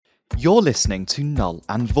You're listening to Null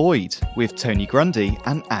and Void with Tony Grundy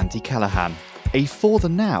and Andy Callahan, a For the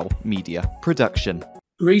Now media production.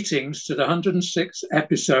 Greetings to the 106th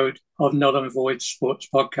episode of Null and Void Sports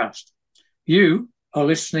Podcast. You are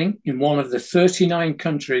listening in one of the 39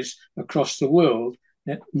 countries across the world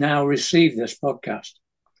that now receive this podcast.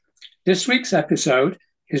 This week's episode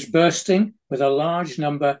is bursting with a large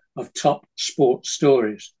number of top sports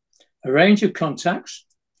stories, a range of contacts,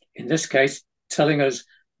 in this case, telling us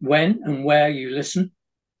when and where you listen.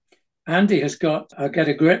 Andy has got a get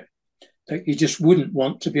a grip that you just wouldn't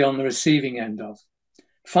want to be on the receiving end of.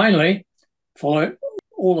 Finally, follow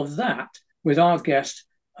all of that with our guest,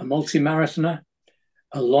 a multi-marathoner,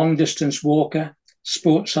 a long-distance walker,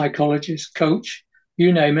 sports psychologist, coach,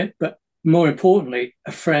 you name it, but more importantly,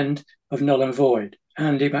 a friend of Null and Void,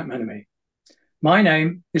 Andy McMenemy. My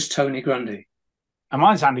name is Tony Grundy. And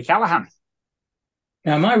mine's Andy Callahan.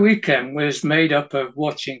 Now, my weekend was made up of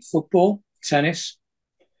watching football, tennis,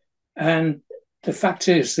 and the fact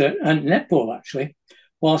is that, and netball actually,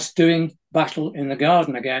 whilst doing battle in the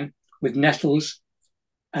garden again with nettles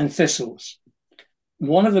and thistles.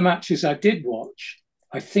 One of the matches I did watch,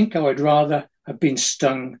 I think I would rather have been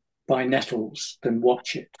stung by nettles than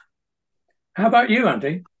watch it. How about you,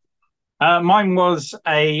 Andy? Mine was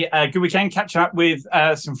a good weekend, catching up with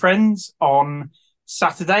some friends on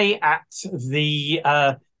Saturday at the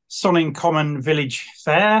Sonning Common Village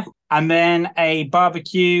Fair, and then a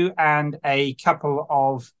barbecue and a couple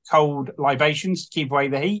of cold libations to keep away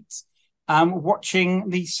the heat, watching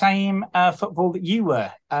the same football that you were.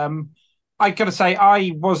 I got to say,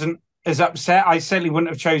 I wasn't as upset. I certainly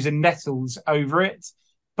wouldn't have chosen nettles over it,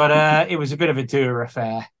 but it was a bit of a doer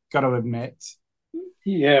affair, got to admit.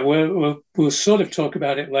 Yeah, we'll sort of talk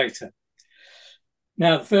about it later.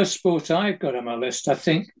 Now, the first sport I've got on my list, I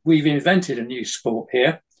think we've invented a new sport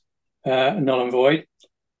here, Null and Void,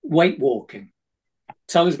 weight walking.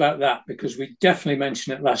 Tell us about that, because we definitely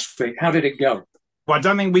mentioned it last week. How did it go? Well, I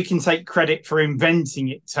don't think we can take credit for inventing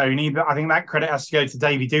it, Tony, but I think that credit has to go to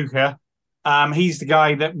Davy Duca. He's the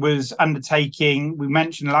guy that was undertaking, we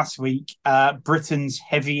mentioned last week, Britain's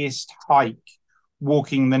heaviest hike,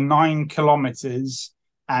 walking the 9 kilometres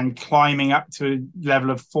and climbing up to a level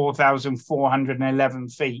of 4,411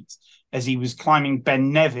 feet as he was climbing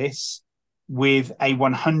Ben Nevis with a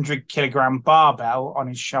 100 kilogram barbell on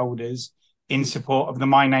his shoulders in support of the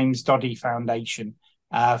My Name's Doddy Foundation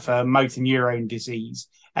for motor neurone disease.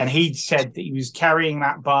 And he'd said that he was carrying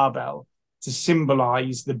that barbell to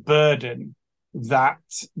symbolize the burden that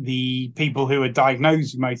the people who are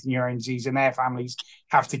diagnosed with motor neurone disease and their families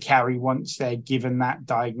have to carry once they're given that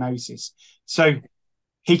diagnosis. So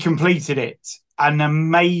he completed it, an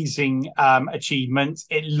amazing achievement.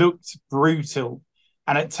 It looked brutal.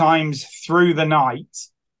 And at times through the night,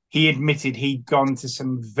 he admitted he'd gone to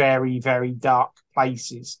some very, very dark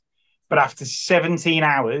places. But after 17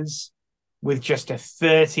 hours, with just a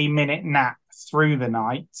 30-minute nap through the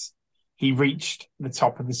night, he reached the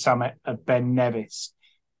top of the summit of Ben Nevis.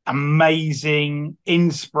 Amazing,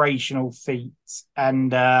 inspirational feat.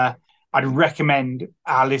 And I'd recommend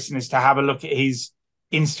our listeners to have a look at his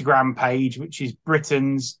Instagram page, which is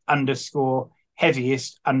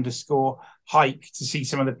Britain's_heaviest_hike, to see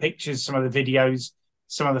some of the pictures, some of the videos,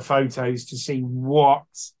 some of the photos, to see what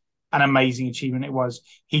an amazing achievement it was.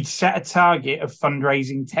 He'd set a target of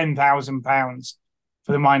fundraising £10,000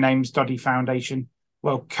 for the My Name's Doddy Foundation.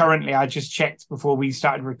 Well, currently, I just checked before we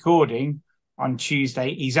started recording on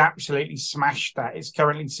Tuesday, he's absolutely smashed that. It's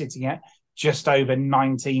currently sitting at just over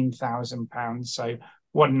 £19,000. So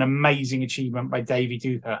what an amazing achievement by Davy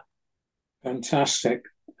Duca. Fantastic.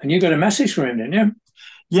 And you got a message for him, didn't you?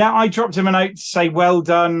 Yeah, I dropped him a note to say well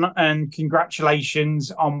done and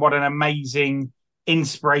congratulations on what an amazing,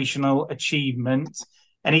 inspirational achievement.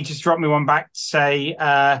 And he just dropped me one back to say,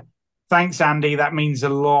 thanks, Andy. That means a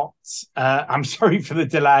lot. I'm sorry for the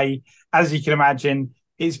delay. As you can imagine,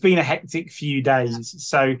 it's been a hectic few days.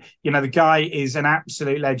 So, the guy is an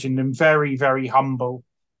absolute legend and very, very humble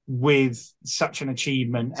with such an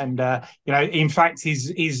achievement. And, in fact,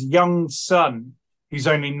 his young son, who's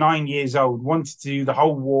only 9 years old, wanted to do the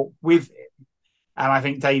whole walk with him. And I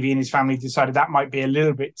think Davey and his family decided that might be a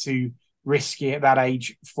little bit too risky at that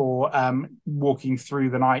age for walking through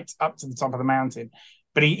the night up to the top of the mountain.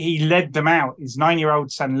 But he led them out. His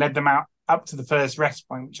 9-year-old son led them out up to the first rest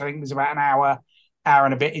point, which I think was about an hour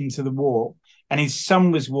and a bit into the walk. And his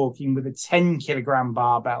son was walking with a 10 kilogram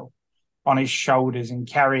barbell on his shoulders and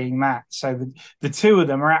carrying that. So the two of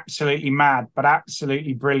them are absolutely mad, but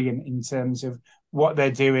absolutely brilliant in terms of what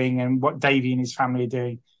they're doing and what Davey and his family are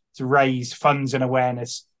doing to raise funds and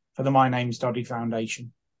awareness for the My Name's Doddy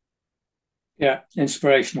Foundation. Yeah,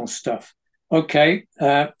 inspirational stuff. Okay,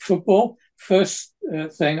 football. First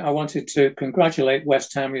thing, I wanted to congratulate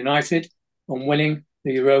West Ham United on winning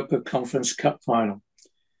the Europa Conference Cup final.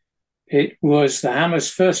 It was the Hammers'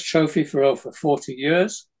 first trophy for over 40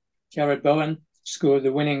 years. Jared Bowen scored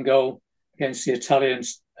the winning goal against the Italian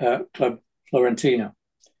club Fiorentina.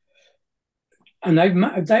 And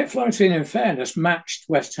Fiorentina, in fairness, matched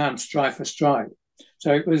West Ham stride for stride.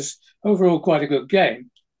 So it was overall quite a good game,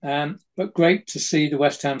 but great to see the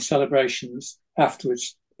West Ham celebrations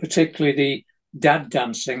afterwards, particularly the dad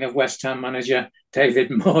dancing of West Ham manager David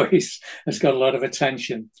Moyes has got a lot of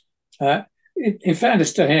attention. In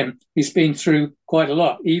fairness to him, he's been through quite a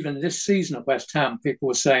lot. Even this season at West Ham, people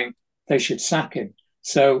were saying they should sack him.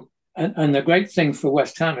 So, and the great thing for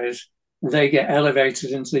West Ham is they get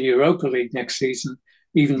elevated into the Europa League next season,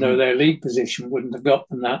 even though their league position wouldn't have got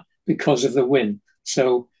them that because of the win.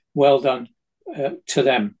 So well done to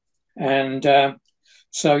them. And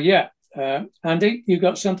Andy, you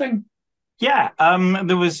got something? Yeah,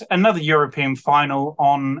 there was another European final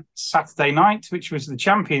on Saturday night, which was the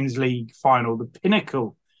Champions League final, the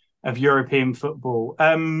pinnacle of European football. Do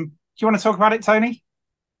you want to talk about it, Tony?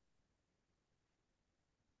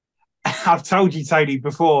 I've told you, Tony,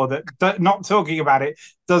 before that not talking about it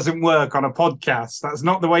doesn't work on a podcast. That's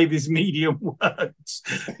not the way this medium works.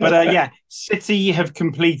 But City have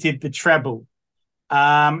completed the treble.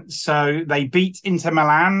 So they beat Inter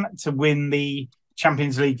Milan to win the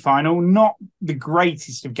Champions League final. Not the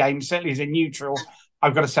greatest of games, certainly as a neutral.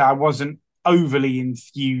 I've got to say I wasn't overly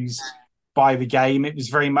enthused by the game. It was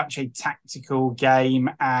very much a tactical game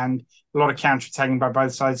and a lot of counter-attacking by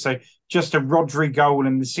both sides. So just a Rodri goal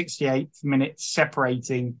in the 68th minute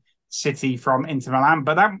separating City from Inter Milan.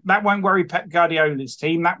 But that won't worry Pep Guardiola's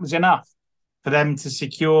team. That was enough for them to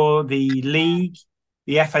secure the league,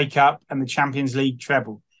 the FA Cup and the Champions League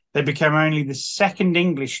treble. They became only the second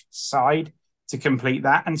English side to complete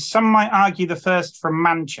that. And some might argue the first from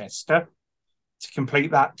Manchester to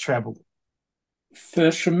complete that treble.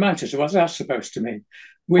 First from Manchester? What's that supposed to mean?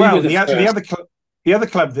 The other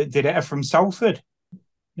club that did it are from Salford.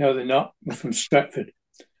 No, they're not. We're from Stretford.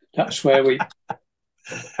 That's where we...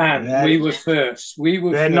 And we were first.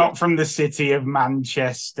 They're not from the city of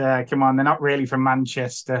Manchester. Come on, they're not really from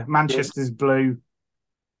Manchester. Manchester's blue.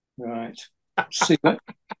 Right. See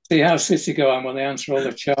how City go on when they answer all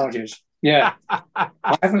the charges. Yeah. I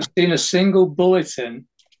haven't seen a single bulletin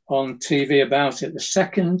on TV about it. The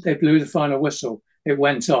second they blew the final whistle, it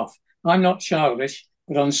went off. I'm not childish,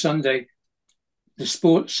 but on Sunday, the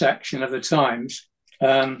sports section of the Times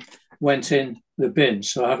went in the bin.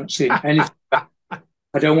 So I haven't seen anything.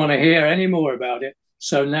 I don't want to hear any more about it.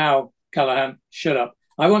 So now, Callahan, shut up.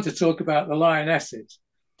 I want to talk about the Lionesses.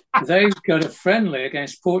 They've got a friendly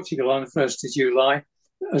against Portugal on the 1st of July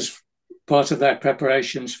as part of their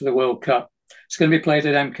preparations for the World Cup. It's going to be played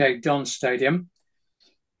at MK Dons Stadium.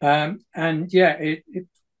 They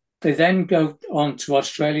then go on to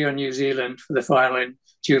Australia and New Zealand for the final in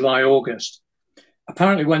July, August.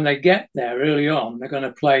 Apparently, when they get there early on, they're going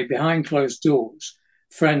to play behind closed doors,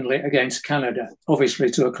 friendly against Canada,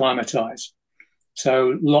 obviously to acclimatise.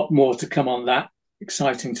 So a lot more to come on that.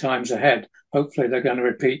 Exciting times ahead. Hopefully they're going to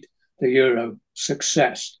repeat the Euro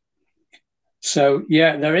success. So,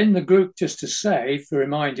 they're in the group, just to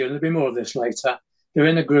remind you, and there'll be more of this later, they're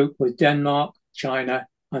in a group with Denmark, China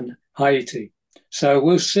and Haiti. So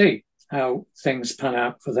we'll see how things pan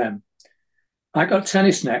out for them. I got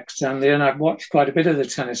tennis next, and I've watched quite a bit of the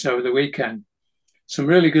tennis over the weekend. Some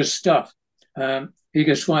really good stuff. Iga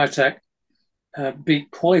Swiatek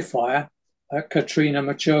beat qualifier Katrina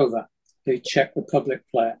Machova, the Czech Republic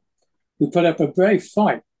player, who put up a brave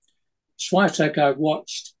fight. Swiatek, I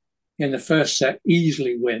watched in the first set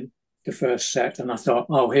easily win the first set, and I thought,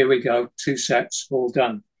 oh, here we go, 2 sets, all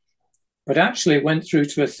done. But actually it went through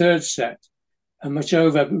to a third set, and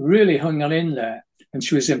Machova really hung on in there, and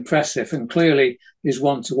she was impressive and clearly is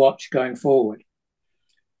one to watch going forward.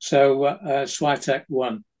 So Swiatek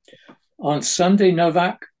won. On Sunday,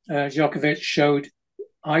 Novak Djokovic showed,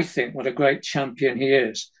 I think, what a great champion he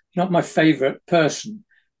is. Not my favourite person,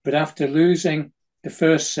 but after losing the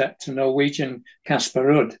first set to Norwegian Casper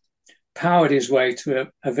Ruud, powered his way to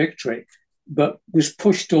a victory, but was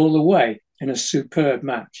pushed all the way in a superb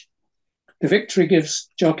match. The victory gives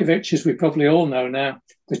Djokovic, as we probably all know now,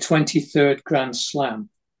 the 23rd Grand Slam,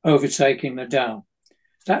 overtaking Nadal.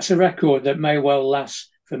 That's a record that may well last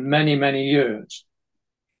for many, many years.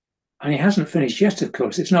 And he hasn't finished yet, of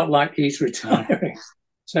course. It's not like he's retiring.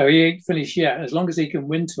 So he ain't finished yet. As long as he can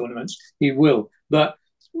win tournaments, he will. But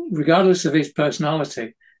regardless of his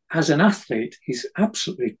personality, as an athlete, he's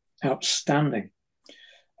absolutely outstanding.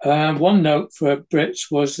 One note for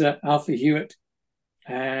Brits was that Alfie Hewitt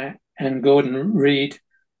and Gordon Reid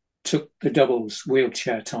took the doubles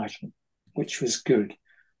wheelchair title, which was good.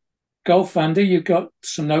 Golf, Andy, you've got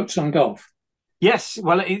some notes on golf. Yes,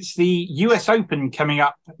 well, it's the US Open coming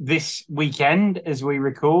up this weekend as we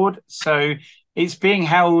record. So it's being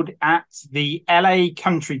held at the LA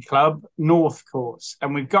Country Club North Course.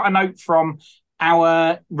 And we've got a note from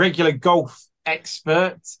our regular golf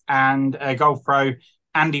expert and golf pro,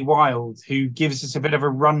 Andy Wild, who gives us a bit of a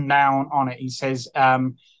rundown on it. He says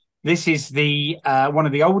this is the one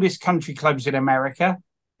of the oldest country clubs in America,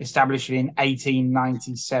 established in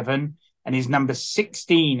 1897, and is number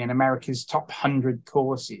 16 in America's top 100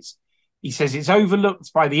 courses. He says it's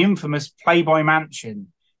overlooked by the infamous Playboy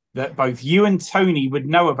Mansion that both you and Tony would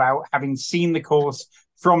know about, having seen the course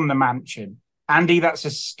from the mansion. Andy, that's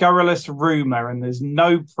a scurrilous rumor, and there's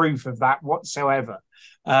no proof of that whatsoever.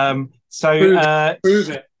 Prove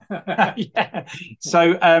it. Yeah.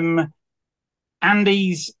 So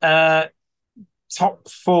Andy's top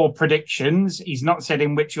 4 predictions, he's not said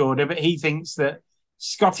in which order, but he thinks that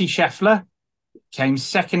Scotty Scheffler came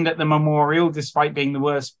second at the Memorial, despite being the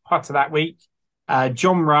worst putter that week.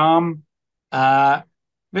 John Rahm,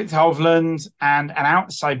 Victor Hovland, and an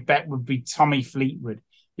outside bet would be Tommy Fleetwood.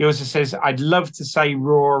 He also says, I'd love to say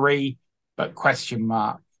Rory, but question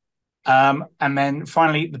mark. And then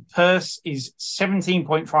finally, the purse is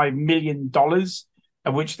 $17.5 million,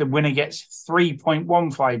 of which the winner gets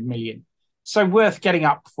 $3.15 million. So worth getting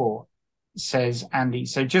up for, says Andy.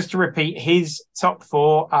 So just to repeat, his top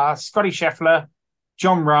 4 are Scotty Scheffler,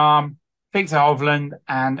 John Rahm, Victor Hovland,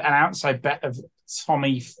 and an outside bet of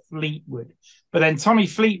Tommy Fleetwood. But then Tommy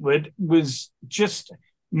Fleetwood was just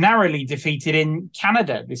narrowly defeated in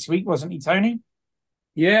Canada this week, wasn't he, Tony?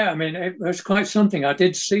 Yeah, I mean, it was quite something. I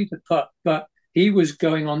did see the putt, but he was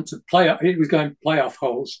going on to he was going playoff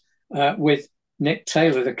holes with Nick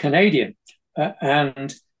Taylor, the Canadian.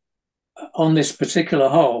 And on this particular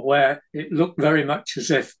hole, where it looked very much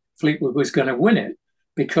as if Fleetwood was going to win it,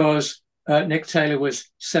 because Nick Taylor was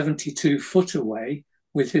 72 foot away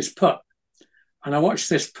with his putt. And I watched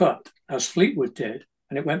this putt, as Fleetwood did,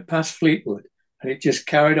 and it went past Fleetwood, and it just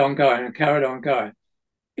carried on going and carried on going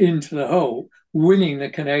into the hole, winning the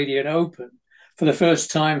Canadian Open. For the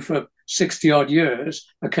first time for 60-odd years,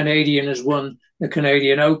 a Canadian has won the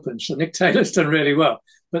Canadian Open. So Nick Taylor's done really well.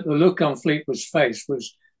 But the look on Fleetwood's face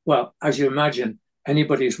was, well, as you imagine,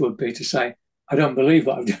 anybody's would be, to say, I don't believe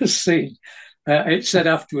what I've just seen. It said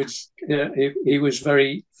afterwards, he was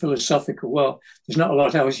very philosophical. Well, there's not a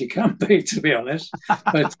lot else you can be, to be honest.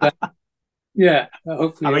 But yeah,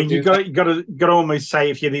 hopefully. I mean, you got to almost say,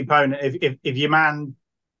 if you're the opponent, if your man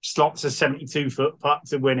slots a 72-foot putt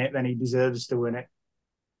to win it, then he deserves to win it.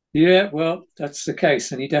 Yeah, well, that's the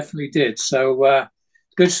case, and he definitely did. So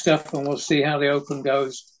good stuff, and we'll see how the Open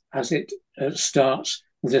goes as it starts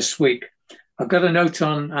this week. I've got a note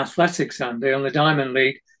on athletics, Andy, on the Diamond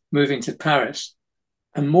League moving to Paris,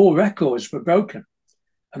 and more records were broken.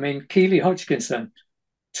 I mean, Keely Hodgkinson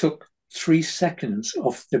took 3 seconds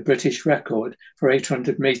off the British record for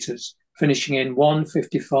 800 metres, finishing in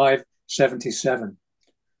 1:55.77.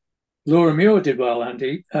 Laura Muir did well,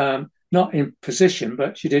 Andy, not in position,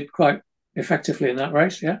 but she did quite effectively in that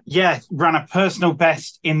race, yeah? Yeah, ran a personal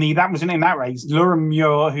best that wasn't in that race. Laura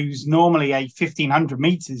Muir, who's normally a 1,500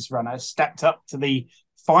 metres runner, stepped up to the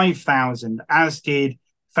 5,000, as did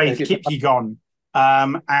Faith Kipyegon.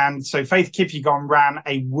 And so Faith Kipyegon ran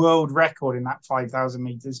a world record in that 5,000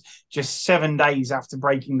 metres just 7 days after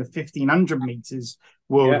breaking the 1,500 metres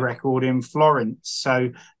world record in Florence.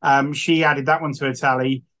 So she added that one to her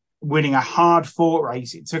tally, winning a hard-fought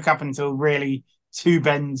race. It took up until really 2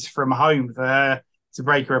 bends from home for her to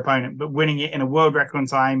break her opponent, but winning it in a world record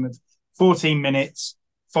time of 14 minutes,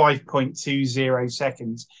 5.20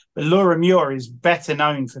 seconds. But Laura Muir is better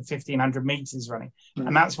known for 1,500 metres running,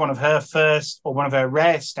 and that's one of her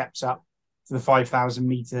rare steps up to the 5,000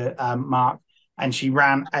 metre mark. And she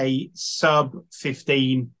ran a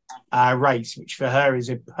sub-15 race, which for her is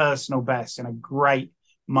a personal best and a great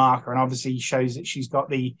marker, and obviously shows that she's got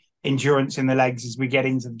the endurance in the legs as we get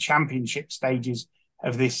into the championship stages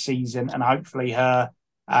of this season, and hopefully her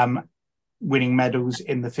winning medals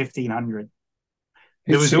in the 1,500.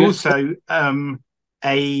 There was also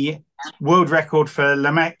a world record for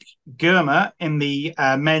Lamek Girma in the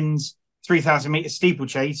men's 3,000 metre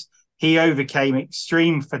steeplechase. He overcame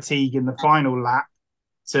extreme fatigue in the final lap,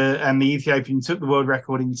 and the Ethiopian took the world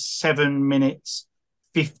record in 7 minutes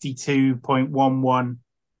 52.11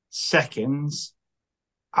 seconds.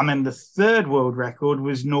 And then the third world record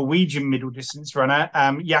was Norwegian middle distance runner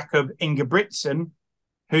Jakob Ingebrigtsen,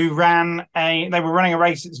 who they were running a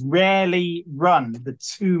race that's rarely run, the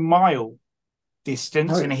 2-mile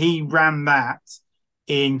distance. And he ran that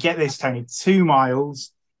in, get this, Tony, 2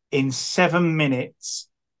 miles in 7 minutes,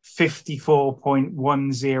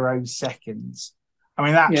 54.10 seconds. I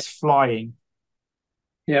mean, that's flying.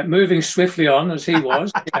 Yeah, moving swiftly on as he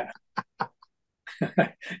was.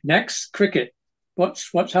 Next, cricket.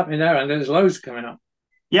 What's happening there? And there's loads coming up.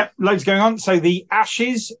 Yep, loads going on. So the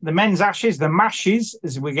Ashes, the men's Ashes, the Mashes,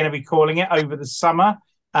 as we're going to be calling it over the summer,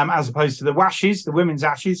 as opposed to the Washes, the women's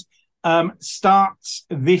Ashes, starts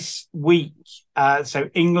this week. So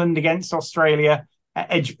England against Australia at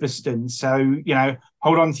Edgbaston. So,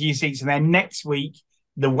 hold on to your seats. And then next week,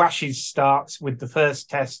 the Washes starts with the first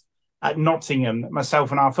test at Nottingham that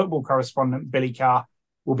myself and our football correspondent, Billy Carr,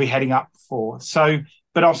 will be heading up for. So,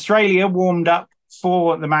 but Australia warmed up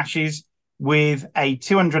for the Mashes with a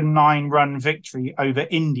 209-run victory over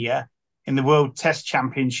India in the World Test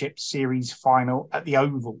Championship Series final at the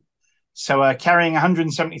Oval. So carrying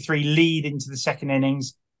 173 lead into the second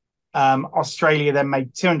innings, Australia then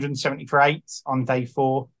made 270 for 8 on day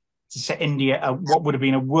 4 to set India what would have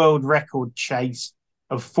been a world record chase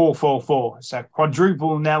of 444. So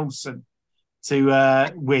quadruple Nelson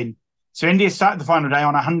to win. So India started the final day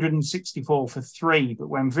on 164 for 3, but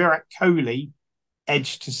when Virat Kohli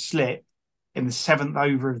edged to slip in the 7th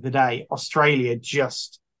over of the day, Australia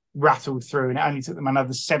just rattled through, and it only took them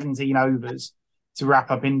another 17 overs to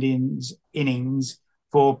wrap up Indians' innings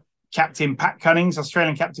for Captain Pat Cummins,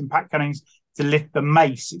 Australian captain Pat Cummins, to lift the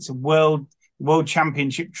mace. It's a world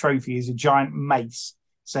championship trophy, is a giant mace.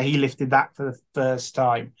 So he lifted that for the first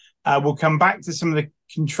time. We'll come back to some of the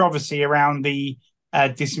controversy around the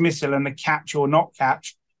dismissal and the catch or not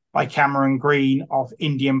catch by Cameron Green of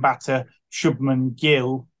Indian batter Shubman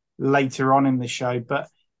Gill later on in the show. But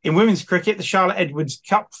in women's cricket, the Charlotte Edwards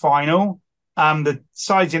Cup final, the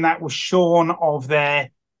sides in that were shorn of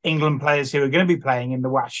their England players who are going to be playing in the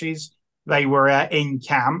Washes. They were in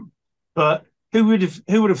camp, but who would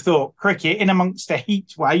have thought cricket, in amongst a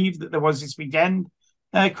heat wave that there was this weekend,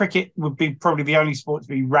 cricket would be probably the only sport to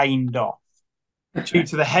be rained off. Due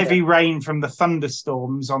to the heavy rain from the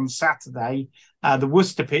thunderstorms on Saturday, the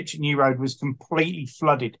Worcester pitch at New Road was completely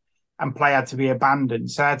flooded and play had to be abandoned.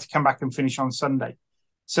 So I had to come back and finish on Sunday.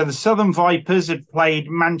 So the Southern Vipers had played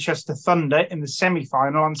Manchester Thunder in the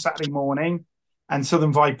semi-final on Saturday morning, and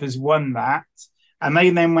Southern Vipers won that. And they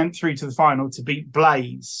then went through to the final to beat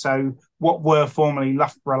Blaze. So what were formerly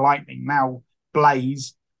Loughborough Lightning, now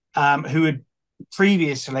Blaze, who had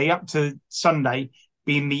previously, up to Sunday,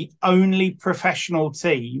 been the only professional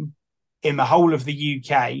team in the whole of the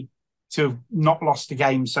UK to have not lost a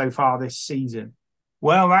game so far this season.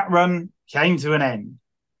 Well, that run came to an end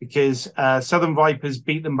because Southern Vipers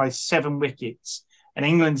beat them by 7 wickets. And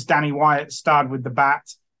England's Danny Wyatt started with the bat,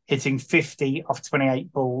 hitting 50 off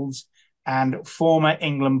 28 balls. And former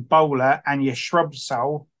England bowler Anya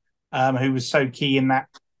Shrubsole, who was so key in that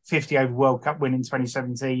 50-over World Cup win in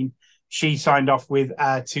 2017, she signed off with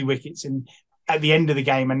 2 wickets and at the end of the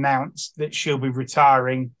game announced that she'll be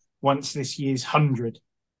retiring once this year's 100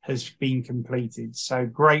 has been completed. So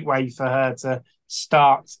great way for her to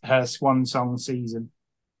start her swan song season.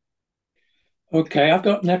 Okay, I've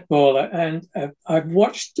got netball, and I've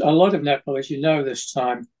watched a lot of netball, as you know, this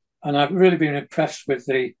time, and I've really been impressed with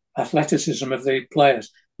the athleticism of the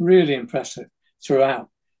players. Really impressive throughout.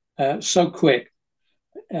 So quick,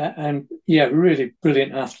 and really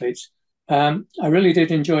brilliant athletes. I really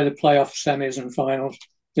did enjoy the playoff semis and finals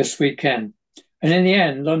this weekend. And in the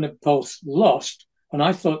end, London Pulse lost, and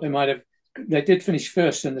I thought they did finish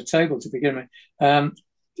first in the table to begin with,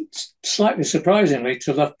 slightly surprisingly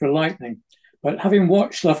to Loughborough Lightning. But having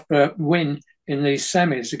watched Loughborough win in the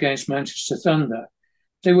semis against Manchester Thunder,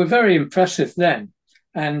 they were very impressive then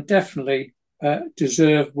and definitely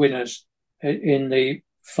deserved winners in the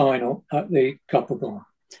final at the Copper Ball.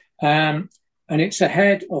 And it's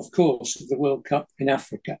ahead, of course, of the World Cup in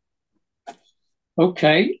Africa.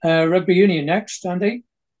 Okay, rugby union next, Andy.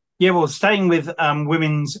 Yeah, well, staying with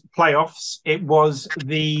women's playoffs, it was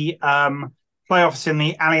the playoffs in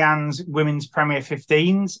the Allianz Women's Premier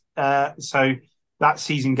 15s. So that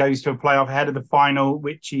season goes to a playoff ahead of the final,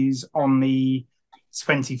 which is on the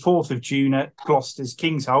 24th of June at Gloucester's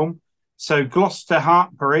Kingsholm. So Gloucester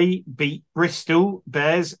Hartpury beat Bristol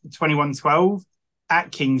Bears 21-12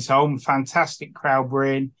 at Kingsholm. Fantastic crowd were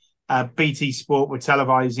in. BT Sport were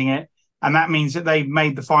televising it. And that means that they've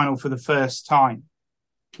made the final for the first time.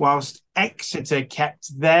 Whilst Exeter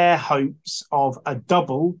kept their hopes of a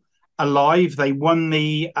double alive. They won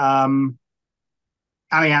the Allianz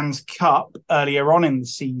Cup earlier on in the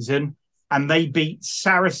season, and they beat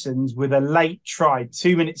Saracens with a late try,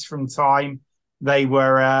 2 minutes from time. They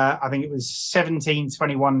were, I think it was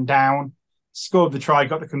 17-21 down, scored the try,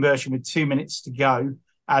 got the conversion with 2 minutes to go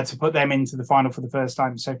to put them into the final for the first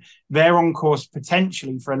time. So they're on course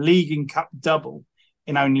potentially for a League and Cup double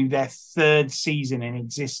in only their third season in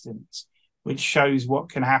existence, which shows what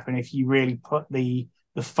can happen if you really put the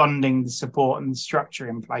funding, the support and the structure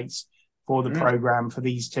in place for the programme for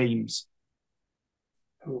these teams.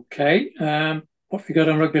 Okay. What have you got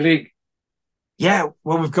on Rugby League? Yeah,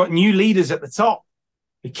 well, we've got new leaders at the top.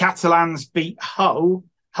 The Catalans beat Hull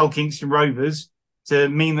Kingston Rovers, to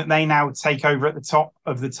mean that they now take over at the top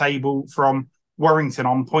of the table from Warrington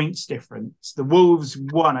on points difference. The Wolves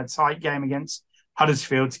won a tight game against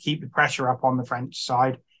Huddersfield to keep the pressure up on the French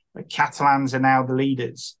side, but Catalans are now the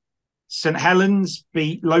leaders. St Helens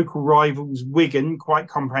beat local rivals Wigan quite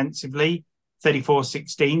comprehensively,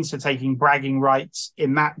 34-16, so taking bragging rights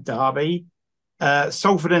in that derby.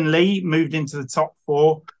 Salford and Lee moved into the top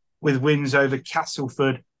four with wins over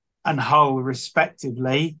Castleford and Hull,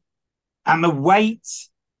 respectively. And the wait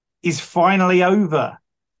is finally over.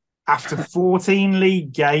 After 14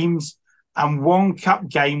 league games and one cup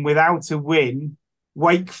game without a win,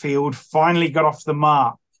 Wakefield finally got off the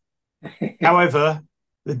mark. However,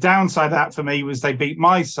 the downside of that for me was they beat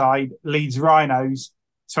my side, Leeds Rhinos,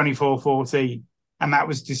 24-14. And that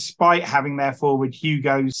was despite having their forward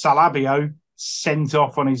Hugo Salabio sent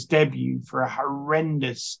off on his debut for a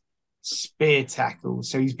horrendous spear tackle.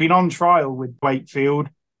 So he's been on trial with Wakefield.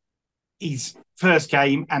 His first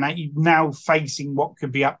game, and he's now facing what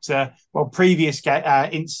could be up to, well, previous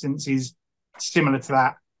instances similar to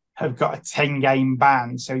that have got a 10-game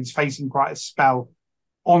ban. So he's facing quite a spell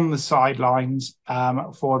on the sidelines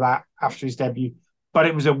for that after his debut. But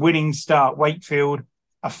it was a winning start. Wakefield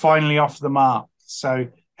are finally off the mark. So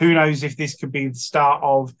who knows if this could be the start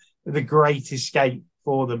of the great escape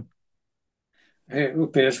for them. It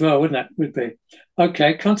would be as well, wouldn't it? Would be.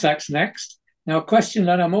 Okay, contacts next. Now, a question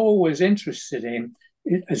that I'm always interested in,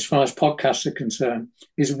 as far as podcasts are concerned,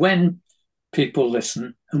 is when people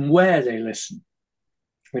listen and where they listen.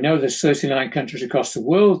 We know there's 39 countries across the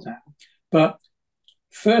world now, but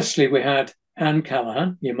firstly, we had Anne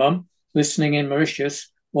Callahan, your mum, listening in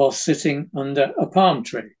Mauritius while sitting under a palm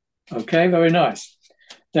tree. Okay, very nice.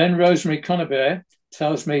 Then Rosemary Conabear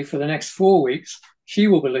tells me for the next 4 weeks, she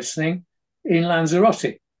will be listening in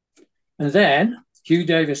Lanzarote. And then Hugh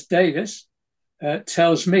Davis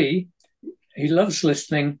tells me he loves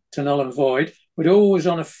listening to Null and Void, but always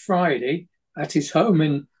on a Friday at his home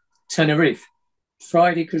in Tenerife.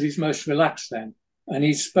 Friday because he's most relaxed then. And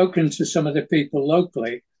he's spoken to some of the people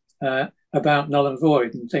locally about Null and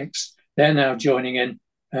Void and thinks they're now joining in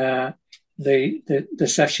the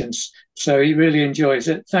sessions. So he really enjoys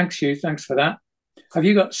it. Thanks, Hugh. Thanks for that. Have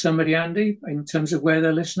you got somebody, Andy, in terms of where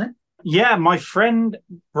they're listening? Yeah, my friend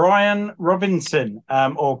Brian Robinson,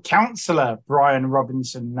 or Councillor Brian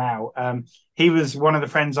Robinson now. He was one of the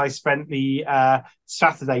friends I spent the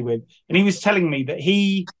Saturday with. And he was telling me that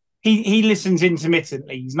he listens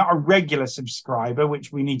intermittently. He's not a regular subscriber,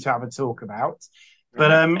 which we need to have a talk about.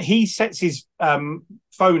 But he sets his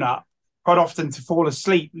phone up quite often to fall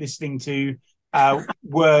asleep listening to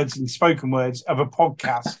words and spoken words of a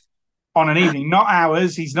podcast on an evening, not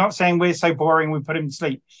ours. He's not saying we're so boring we put him to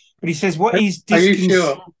sleep. But he says what is Are you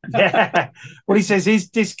sure? Yeah. What he says is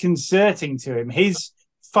disconcerting to him. His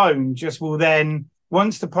phone just will then,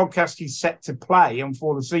 once the podcast he's set to play and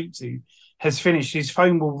fall asleep to has finished, his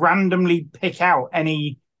phone will randomly pick out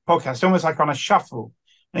any podcast, almost like on a shuffle.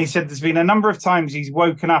 And he said there's been a number of times he's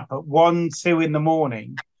woken up at 1, 2 in the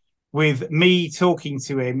morning with me talking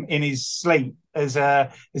to him in his sleep as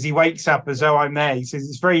he wakes up as though I'm there. He says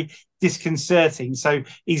it's very disconcerting. So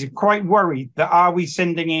he's quite worried that are we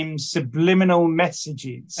sending him subliminal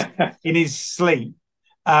messages in his sleep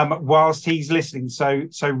whilst he's listening.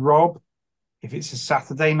 So Rob, if it's a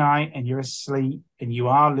Saturday night and you're asleep and you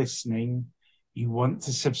are listening, you want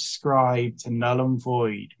to subscribe to Null and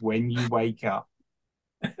Void when you wake up.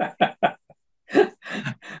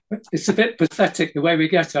 It's a bit pathetic the way we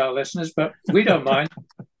get our listeners, but we don't mind.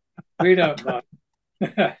 We don't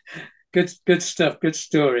mind. Good stuff. Good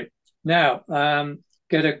story. Now,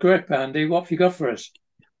 get a grip, Andy. What have you got for us?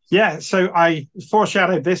 Yeah, so I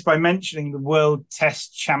foreshadowed this by mentioning the World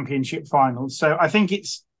Test Championship finals. So I think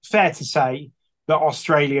it's fair to say that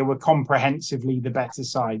Australia were comprehensively the better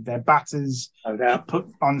side. Their batters put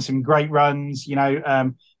on some great runs.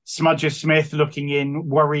 Smudger Smith looking in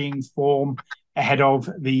worrying form ahead of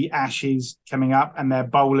the Ashes coming up, and their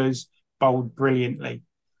bowlers bowled brilliantly.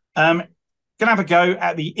 Going to have a go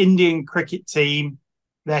at the Indian cricket team.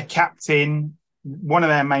 Their captain, one of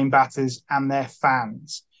their main batters, and their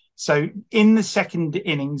fans. So in the second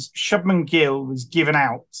innings, Shubman Gill was given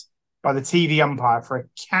out by the TV umpire for a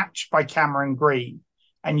catch by Cameron Green,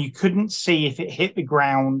 and you couldn't see if it hit the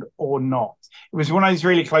ground or not. It was one of those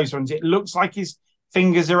really close ones. It looks like his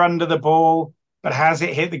fingers are under the ball, but has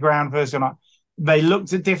it hit the ground first or not? They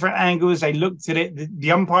looked at different angles. They looked at it.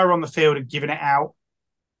 The umpire on the field had given it out.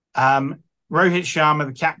 Rohit Sharma,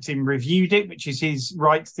 the captain, reviewed it, which is his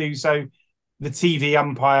right to do so. The TV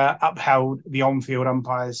umpire upheld the on-field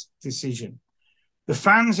umpire's decision. The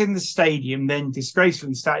fans in the stadium then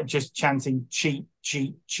disgracefully started just chanting cheat,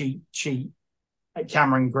 cheat, cheat, cheat at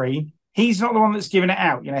Cameron Green. He's not the one that's given it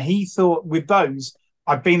out. He thought with those,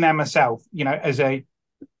 I've been there myself, as a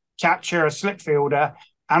catcher, a slip fielder,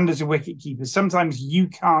 and as a wicketkeeper. Sometimes you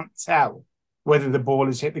can't tell whether the ball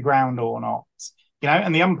has hit the ground or not,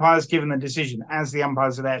 and the umpire's given the decision as the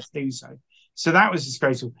umpires are there to do so. So that was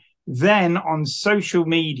disgraceful. Then on social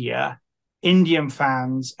media, Indian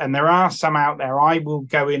fans, and there are some out there, I will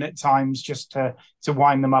go in at times just to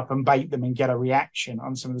wind them up and bait them and get a reaction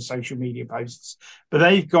on some of the social media posts. But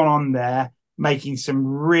they've gone on there making some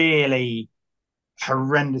really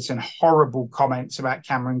horrendous and horrible comments about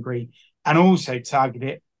Cameron Green, and also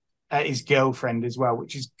targeted at his girlfriend as well,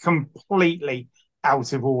 which is completely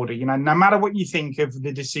out of order. No matter what you think of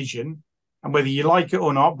the decision and whether you like it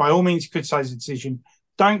or not, by all means criticize the decision.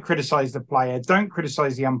 Don't criticize the player, don't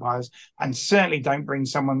criticize the umpires, and certainly don't bring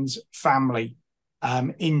someone's family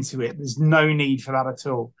into it. There's no need for that at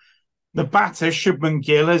all. The batter, Shubman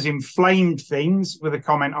Gill, has inflamed things with a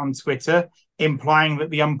comment on Twitter, implying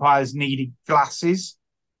that the umpires needed glasses.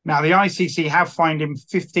 Now, the ICC have fined him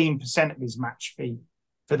 15% of his match fee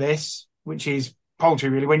for this, which is paltry,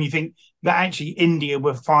 really, when you think that actually India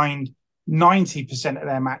were fined 90% of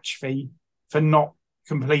their match fee for not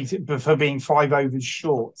completed, but for being 5 overs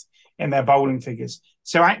short in their bowling figures.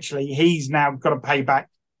 So actually, he's now got to pay back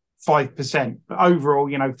 5%. But overall,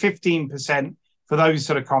 15% for those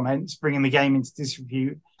sort of comments, bringing the game into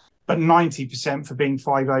disrepute, but 90% for being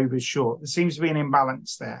 5 overs short. There seems to be an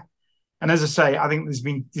imbalance there. And as I say, I think there's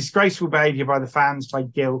been disgraceful behaviour by the fans, by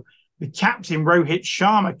Gill. The captain, Rohit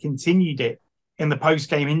Sharma, continued it in the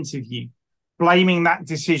post-game interview, blaming that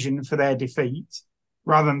decision for their defeat,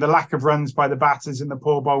 rather than the lack of runs by the batters and the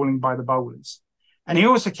poor bowling by the bowlers. And he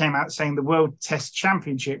also came out saying the World Test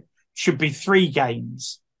Championship should be 3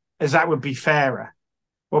 games, as that would be fairer.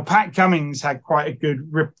 Well, Pat Cummins had quite a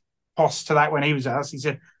good riposte to that when he was asked. He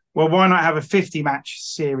said, well, why not have a 50-match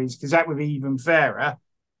series? Because that would be even fairer.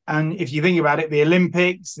 And if you think about it, the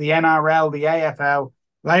Olympics, the NRL, the AFL,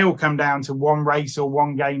 they all come down to one race or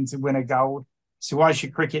one game to win a gold. So why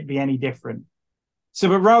should cricket be any different? So,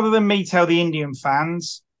 but rather than me tell the Indian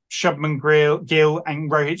fans, Shubman Gill and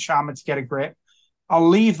Rohit Sharma to get a grip, I'll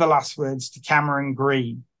leave the last words to Cameron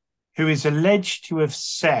Green, who is alleged to have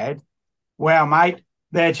said, well, mate,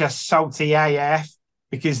 they're just salty AF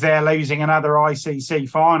because they're losing another ICC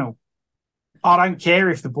final. I don't care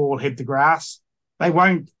if the ball hit the grass. They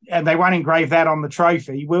won't engrave that on the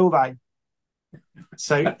trophy, will they?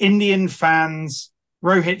 So Indian fans,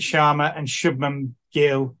 Rohit Sharma and Shubman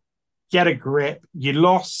Gill, get a grip. You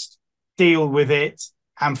lost, deal with it.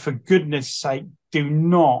 And for goodness sake, do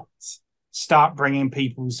not start bringing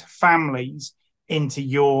people's families into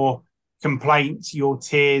your complaints, your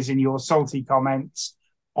tears, and your salty comments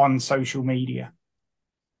on social media.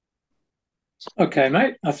 Okay,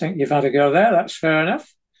 mate. I think you've had a go there. That's fair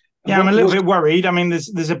enough. Yeah, I'm a little bit worried. I mean,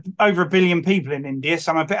 there's over 1 billion people in India,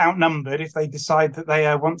 so I'm a bit outnumbered if they decide that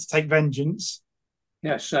they want to take vengeance.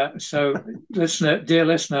 Yes. So, dear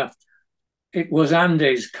listener, it was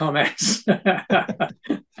Andy's comments.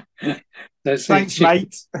 Thanks,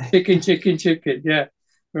 mate. Chicken. Yeah.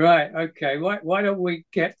 Right. Okay. Why don't we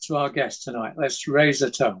get to our guest tonight? Let's raise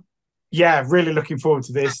the tone. Yeah, really looking forward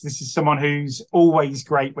to this. This is someone who's always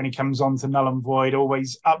great when he comes on to Null and Void,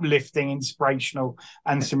 always uplifting, inspirational,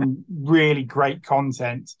 and some really great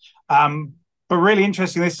content. But really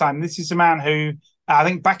interesting this time. This is a man who, I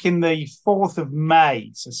think back in the 4th of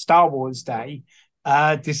May, so Star Wars Day,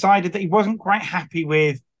 decided that he wasn't quite happy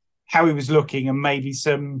with how he was looking and maybe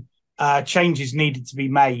some changes needed to be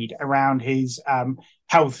made around his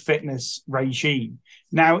health fitness regime.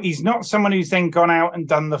 Now, he's not someone who's then gone out and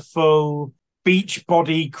done the full beach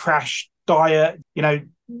body crash diet,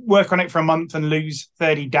 work on it for a month and lose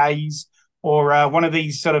 30 days, or one of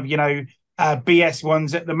these sort of, BS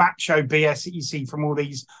ones, at the macho BS that you see from all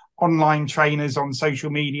these online trainers on social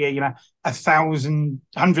media,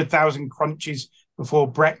 100,000 crunches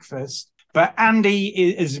before breakfast. But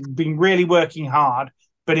Andy has been really working hard,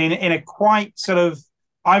 but in a quite sort of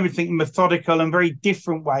I would think, methodical and very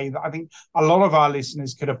different way that I think a lot of our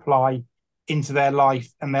listeners could apply into their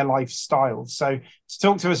life and their lifestyle. So to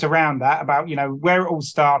talk to us around that, about, where it all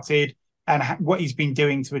started and what he's been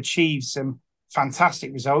doing to achieve some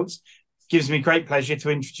fantastic results, gives me great pleasure to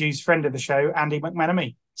introduce friend of the show, Andy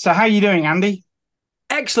McMenemy. So how are you doing, Andy?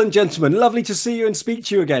 Excellent, gentlemen. Lovely to see you and speak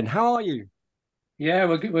to you again. How are you? Yeah,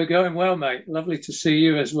 we're going well, mate. Lovely to see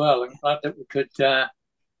you as well. I'm glad that we could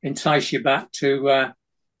entice you back to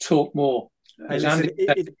talk more. Hey, listen,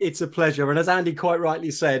 it's a pleasure. And as Andy quite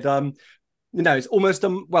rightly said, it's almost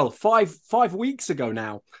 5 weeks ago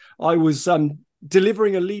now, I was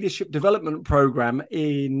delivering a leadership development program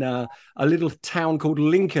in a little town called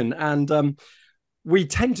Lincoln, and we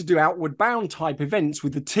tend to do outward bound type events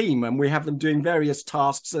with the team, and we have them doing various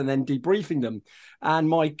tasks and then debriefing them. And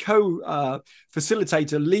my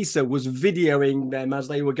co-facilitator, Lisa, was videoing them as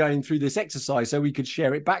they were going through this exercise so we could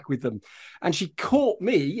share it back with them. And she caught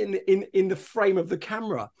me in the frame of the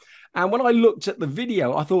camera. And when I looked at the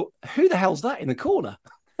video, I thought, who the hell's that in the corner?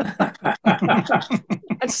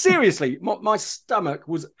 And seriously, my stomach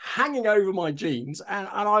was hanging over my jeans, and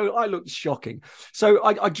I looked shocking. So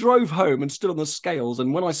I drove home and stood on the scales.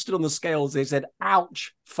 And when I stood on the scales, they said,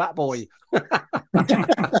 ouch, fat boy.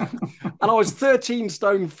 And I was 13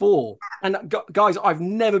 stone 4. And guys, I've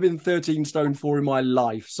never been 13 stone 4 in my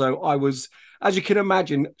life. So I was, as you can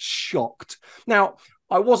imagine, shocked. Now,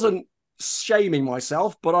 I wasn't shaming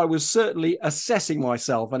myself, but I was certainly assessing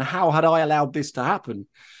myself and how had I allowed this to happen.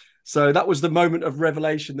 So that was the moment of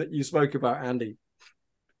revelation that you spoke about, Andy.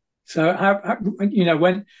 So,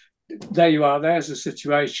 when there you are, there's a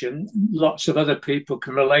situation, lots of other people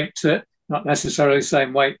can relate to it, not necessarily the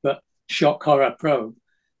same weight, but shock, horror, probe.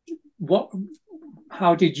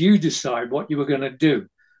 How did you decide what you were going to do?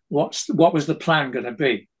 What was the plan going to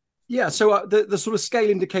be? Yeah, so the sort of scale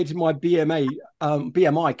indicated my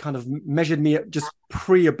BMI kind of measured me at just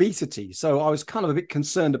pre-obesity. So I was kind of a bit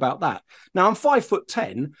concerned about that. Now I'm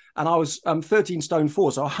 5'10" and I was 13 stone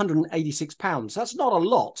 4, so 186 pounds. That's not a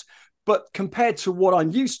lot, but compared to what I'm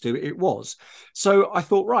used to, it was. So I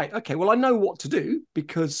thought, right, okay, well, I know what to do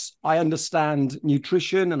because I understand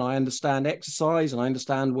nutrition and I understand exercise and I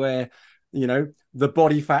understand where, the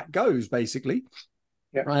body fat goes, basically.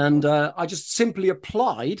 Yeah. And I just simply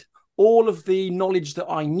applied all of the knowledge that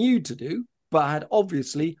I knew to do, but had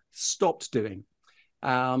obviously stopped doing.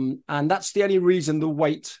 And that's the only reason the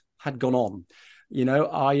weight had gone on.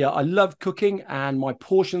 I loved cooking and my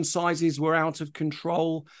portion sizes were out of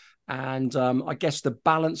control. And I guess the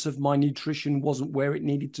balance of my nutrition wasn't where it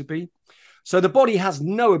needed to be. So the body has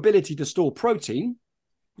no ability to store protein.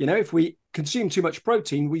 If we consume too much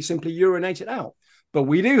protein, we simply urinate it out. But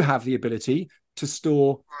we do have the ability to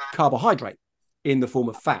store carbohydrate in the form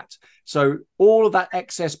of fat. So all of that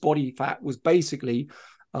excess body fat was basically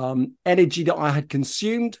energy that I had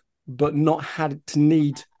consumed, but not had to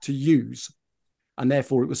need to use. And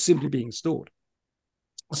therefore, it was simply being stored.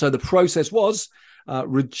 So the process was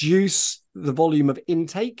reduce the volume of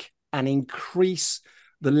intake and increase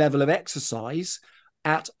the level of exercise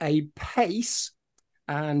at a pace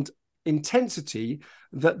and intensity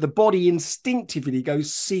that the body instinctively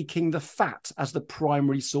goes seeking the fat as the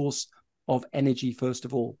primary source of energy, first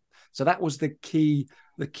of all. So that was the key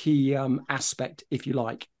aspect, if you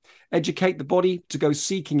like. Educate the body to go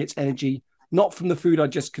seeking its energy, not from the food I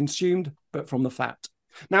just consumed, but from the fat.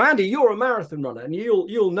 Now, Andy, you're a marathon runner, and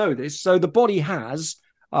you'll know this. So the body has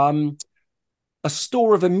a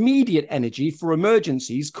store of immediate energy for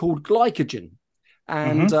emergencies called glycogen.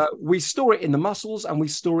 And we store it in the muscles and we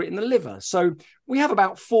store it in the liver. So we have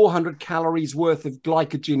about 400 calories worth of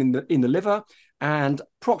glycogen in the liver and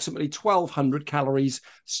approximately 1,200 calories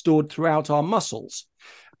stored throughout our muscles.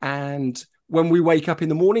 And when we wake up in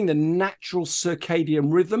the morning, the natural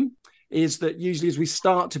circadian rhythm is that usually as we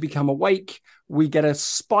start to become awake, we get a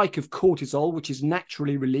spike of cortisol, which is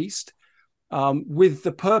naturally released with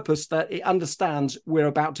the purpose that it understands we're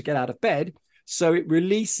about to get out of bed. So it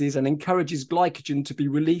releases and encourages glycogen to be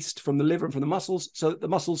released from the liver and from the muscles so that the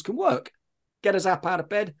muscles can work, get us up out of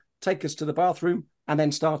bed, take us to the bathroom, and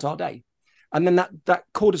then start our day. And then that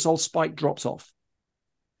cortisol spike drops off.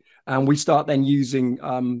 And we start then using,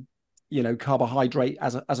 carbohydrate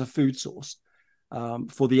as a food source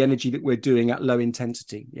for the energy that we're doing at low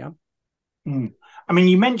intensity. Yeah. Mm. I mean,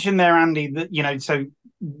 you mentioned there, Andy, that, so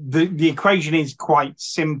the equation is quite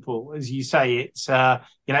simple. As you say, it's,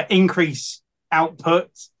 increase output,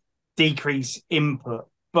 decrease input.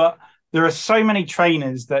 But there are so many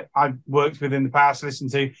trainers that I've worked with in the past,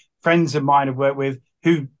 listened to, friends of mine have worked with,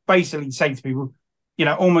 who basically say to people,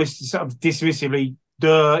 almost sort of dismissively,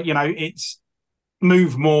 it's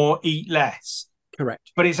move more, eat less.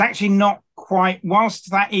 Correct. But it's actually not quite,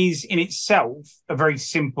 whilst that is in itself a very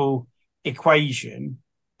simple equation,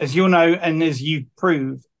 as you'll know, and as you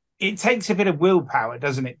proved, it takes a bit of willpower,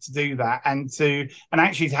 doesn't it, to do that, and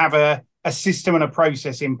actually to have a system and a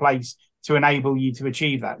process in place to enable you to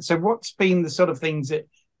achieve that. So what's been the sort of things that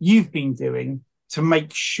you've been doing to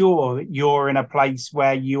make sure that you're in a place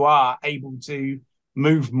where you are able to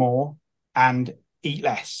move more and eat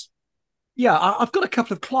less? Yeah, I've got a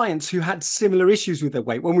couple of clients who had similar issues with their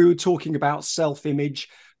weight when we were talking about self-image,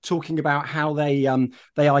 talking about how they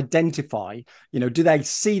identify, do they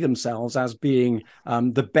see themselves as being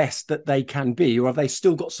the best that they can be, or have they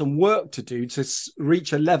still got some work to do to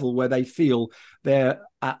reach a level where they feel they're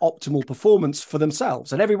at optimal performance for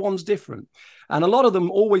themselves? And everyone's different. And a lot of them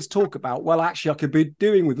always talk about, well, actually, I could be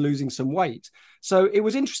doing with losing some weight. So it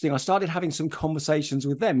was interesting. I started having some conversations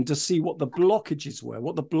with them to see what the blockages were,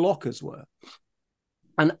 what the blockers were.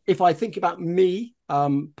 And if I think about me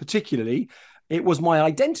particularly, it was my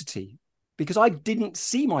identity, because I didn't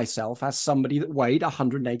see myself as somebody that weighed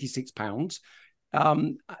 186 pounds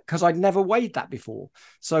because I'd never weighed that before.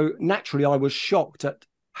 So naturally, I was shocked at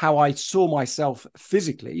how I saw myself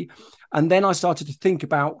physically. And then I started to think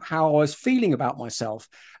about how I was feeling about myself.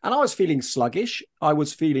 And I was feeling sluggish. I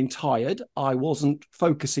was feeling tired. I wasn't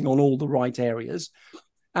focusing on all the right areas.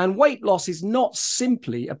 And weight loss is not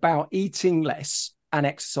simply about eating less and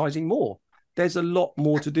exercising more. There's a lot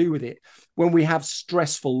more to do with it. When we have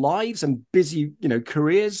stressful lives and busy,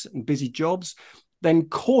 careers and busy jobs, then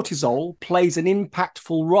cortisol plays an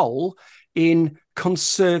impactful role in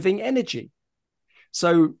conserving energy.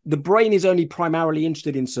 So the brain is only primarily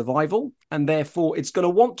interested in survival, and therefore it's going to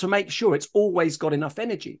want to make sure it's always got enough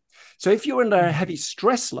energy. So if you're under a heavy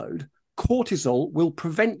stress load, cortisol will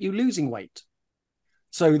prevent you losing weight.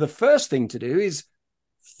 So the first thing to do is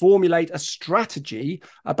formulate a strategy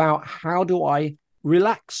about how do I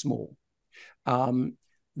relax more. The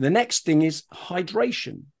next thing is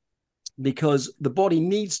hydration, because the body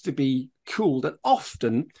needs to be cooled. And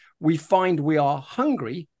often we find we are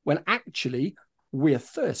hungry when actually we're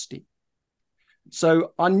thirsty.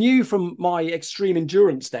 So I knew from my extreme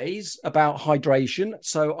endurance days about hydration.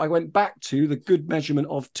 So I went back to the good measurement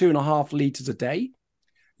of 2.5 liters a day.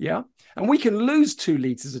 Yeah. And we can lose 2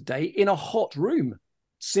 liters a day in a hot room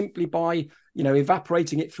simply by,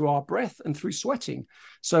 evaporating it through our breath and through sweating.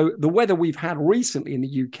 So the weather we've had recently in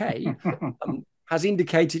the UK has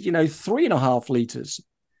indicated, 3.5 liters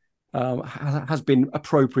has been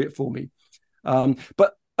appropriate for me.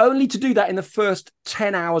 But only to do that in the first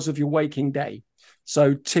 10 hours of your waking day.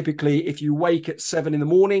 So typically, if you wake at 7 in the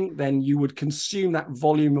morning, then you would consume that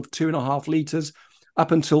volume of 2.5 liters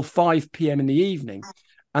up until 5 p.m. in the evening.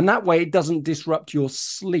 And that way it doesn't disrupt your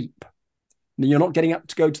sleep. And you're not getting up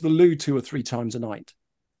to go to the loo 2 or 3 times a night,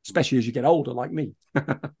 especially as you get older like me.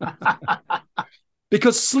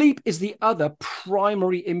 Because sleep is the other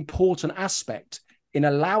primary important aspect in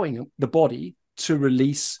allowing the body to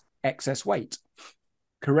release excess weight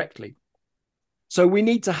correctly. So we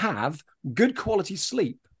need to have good quality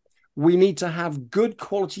sleep. We need to have good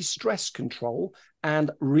quality stress control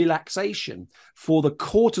and relaxation for the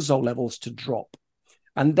cortisol levels to drop.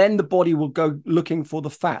 And then the body will go looking for the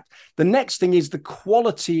fat. The next thing is the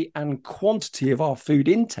quality and quantity of our food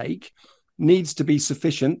intake needs to be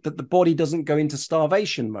sufficient that the body doesn't go into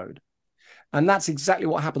starvation mode. And that's exactly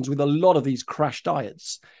what happens with a lot of these crash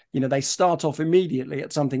diets. They start off immediately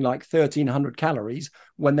at something like 1,300 calories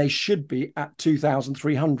when they should be at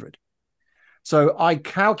 2,300. So I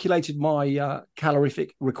calculated my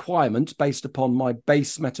calorific requirement based upon my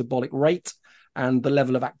base metabolic rate and the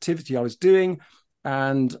level of activity I was doing.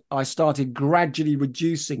 And I started gradually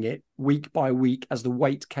reducing it week by week as the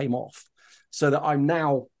weight came off, so that I'm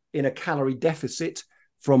now in a calorie deficit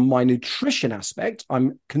from my nutrition aspect.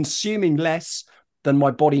 I'm consuming less than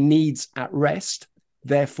my body needs at rest.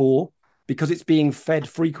 Therefore, because it's being fed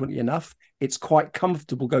frequently enough, it's quite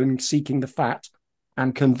comfortable going seeking the fat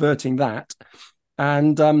and converting that.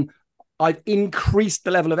 And I've increased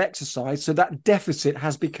the level of exercise, so that deficit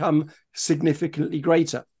has become significantly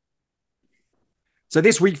greater. So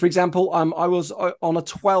this week, for example, I was on a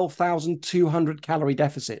 12,200 calorie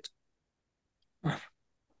deficit,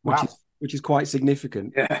 which is quite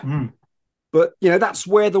significant. Yeah. Mm. But, that's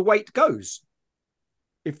where the weight goes.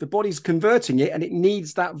 If the body's converting it and it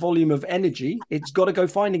needs that volume of energy, it's got to go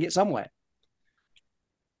finding it somewhere.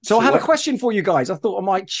 So I have a question for you guys. I thought I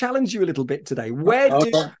might challenge you a little bit today. Where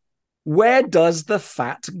does the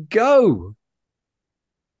fat go?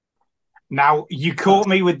 Now, you caught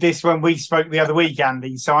me with this when we spoke the other week,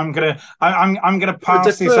 Andy. So I'm gonna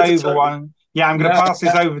pass this over one. Yeah, I'm gonna pass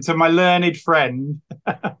this over to my learned friend.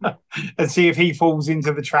 and see if he falls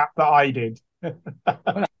into the trap that I did.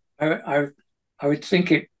 I would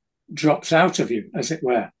think it drops out of you, as it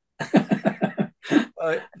were.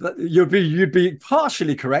 You'd be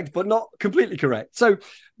partially correct, but not completely correct. So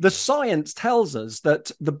the science tells us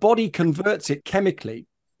that the body converts it chemically,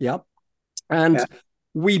 and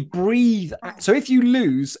we breathe. So if you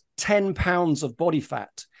lose 10 pounds of body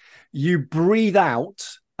fat, you breathe out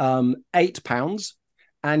 8 pounds,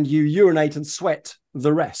 and you urinate and sweat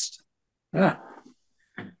the rest.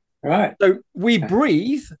 Right. So we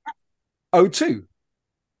breathe O2.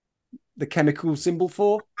 The chemical symbol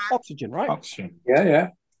for oxygen, right? Oxygen. Yeah.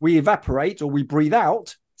 We evaporate, or we breathe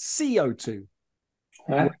out CO2.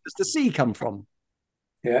 Where does the C come from?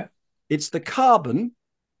 Yeah. It's the carbon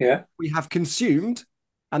we have consumed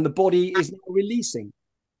and the body is now releasing.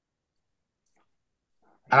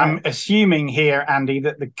 And I'm assuming here, Andy,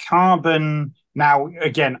 that the carbon. Now,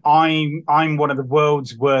 again, I'm one of the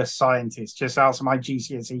world's worst scientists. Just ask my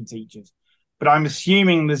GCSE teachers. But I'm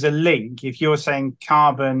assuming there's a link. If you're saying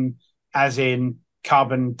carbon as in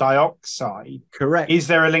carbon dioxide. Correct. Is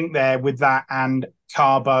there a link there with that and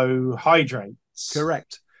carbohydrates?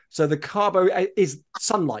 Correct. So the carbo is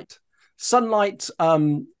sunlight. Sunlight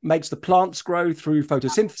makes the plants grow through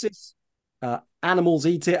photosynthesis. Animals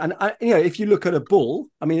eat it. And, if you look at a bull,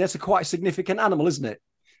 I mean, that's a quite significant animal, isn't it?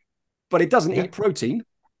 But it doesn't eat protein.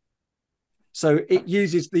 So it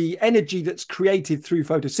uses the energy that's created through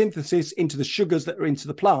photosynthesis into the sugars that are into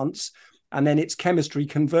the plants. And then its chemistry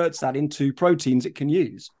converts that into proteins it can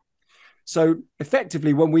use. So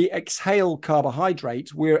effectively, when we exhale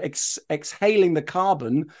carbohydrate, we're exhaling the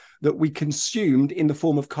carbon that we consumed in the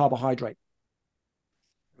form of carbohydrate.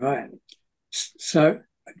 Right. So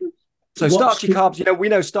starchy carbs, we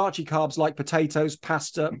know starchy carbs like potatoes,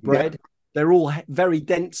 pasta, bread, they're all very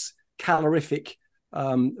dense calorific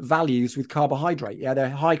values with carbohydrate. Yeah, they're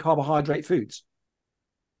high carbohydrate foods.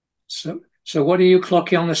 So what are you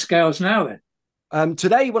clocking on the scales now then?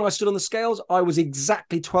 Today, when I stood on the scales, I was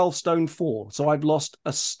exactly 12 stone 4. So I've lost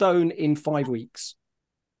a stone in 5 weeks.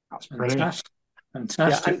 That's brilliant.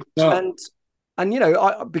 Fantastic. Yeah,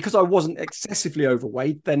 and because I wasn't excessively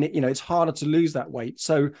overweight, then it's harder to lose that weight.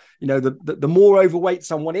 So the more overweight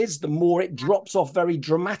someone is, the more it drops off very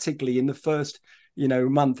dramatically in the first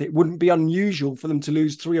month. It wouldn't be unusual for them to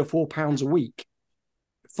lose 3 or 4 pounds a week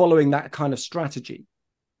following that kind of strategy.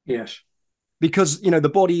 Yes. Because, the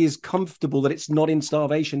body is comfortable that it's not in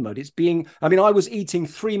starvation mode. I was eating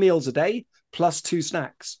 3 meals a day plus 2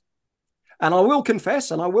 snacks. And I will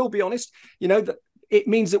confess, and I will be honest, that it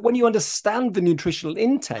means that when you understand the nutritional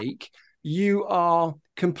intake, you are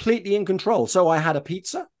completely in control. So I had a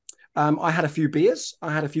pizza, I had a few beers,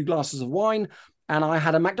 I had a few glasses of wine, and I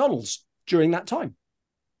had a McDonald's during that time.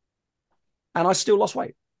 And I still lost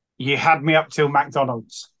weight. You had me up till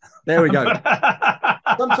McDonald's. There we go.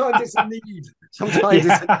 Sometimes it's a need. Sometimes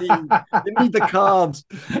it's a need. You need the carbs.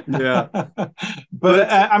 Yeah.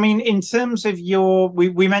 But in terms of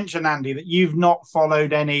we mentioned, Andy, that you've not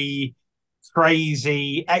followed any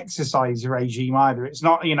crazy exercise regime either. It's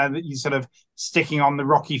not, that you're sort of sticking on the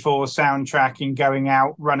Rocky IV soundtrack and going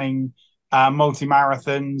out running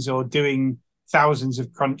multi-marathons or doing thousands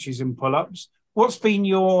of crunches and pull-ups. What's been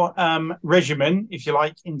your regimen, if you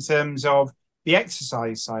like, in terms of the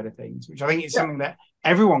exercise side of things, which I think is something that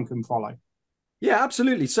everyone can follow? Yeah,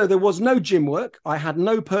 absolutely. So there was no gym work. I had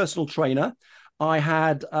no personal trainer. I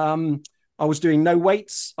was doing no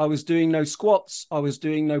weights. I was doing no squats. I was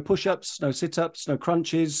doing no push-ups, no sit-ups, no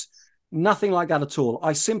crunches, nothing like that at all.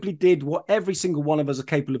 I simply did what every single one of us are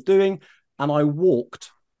capable of doing, and I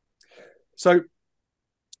walked. So,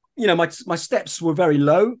 my steps were very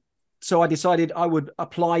low. So I decided I would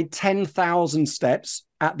apply 10,000 steps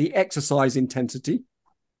at the exercise intensity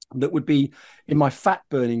that would be in my fat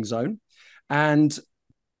burning zone. And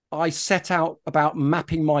I set out about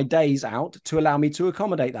mapping my days out to allow me to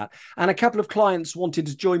accommodate that. And a couple of clients wanted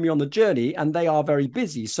to join me on the journey, and they are very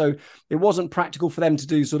busy. So it wasn't practical for them to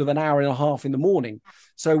do sort of an hour and a half in the morning.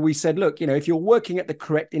 So we said, look, if you're working at the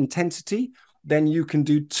correct intensity, then you can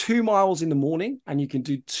do 2 miles in the morning and you can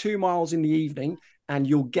do 2 miles in the evening, and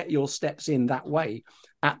you'll get your steps in that way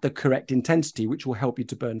at the correct intensity, which will help you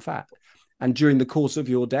to burn fat. And during the course of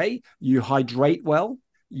your day, you hydrate well,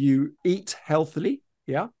 you eat healthily,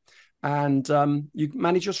 and you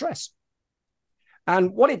manage your stress.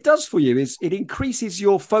 And what it does for you is it increases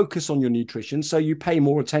your focus on your nutrition, so you pay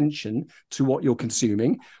more attention to what you're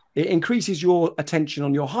consuming. It increases your attention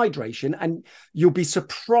on your hydration, and you'll be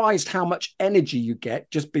surprised how much energy you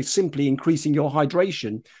get just by simply increasing your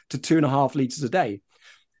hydration to 2.5 liters a day.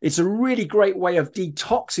 It's a really great way of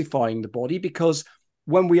detoxifying the body, because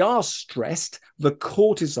when we are stressed, the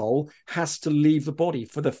cortisol has to leave the body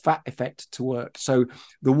for the fat effect to work. So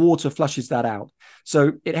the water flushes that out.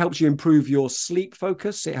 So it helps you improve your sleep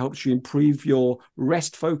focus. It helps you improve your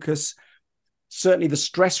rest focus. Certainly the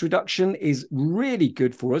stress reduction is really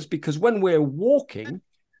good for us, because when we're walking,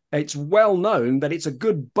 it's well known that it's a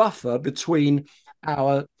good buffer between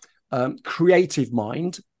our creative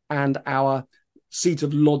mind and our seat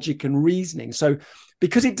of logic and reasoning. So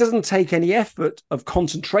because it doesn't take any effort of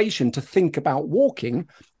concentration to think about walking,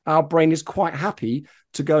 our brain is quite happy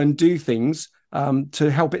to go and do things to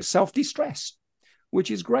help itself de-stress, which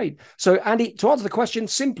is great. So, Andy, to answer the question,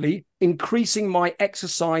 simply increasing my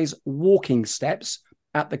exercise walking steps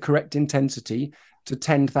at the correct intensity to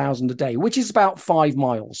 10,000 a day, which is about 5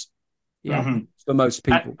 miles. Yeah, for most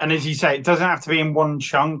people. And as you say, it doesn't have to be in one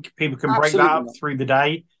chunk. People can break that up through the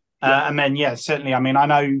day. And then, certainly. I mean, I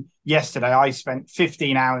know yesterday I spent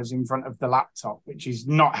 15 hours in front of the laptop, which is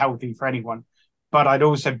not healthy for anyone. But I'd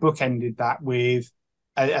also bookended that with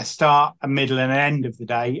a start, a middle, and an end of the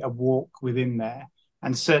day, a walk within there.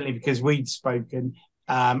 And certainly because we'd spoken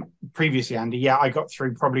previously, Andy, I got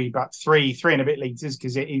through probably about three and a bit litres,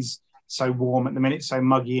 because it is so warm at the minute, so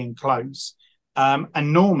muggy and close.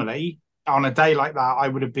 And normally on a day like that, I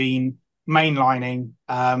would have been mainlining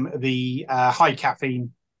the high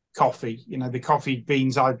caffeine coffee. You know, the coffee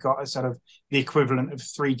beans I've got are sort of the equivalent of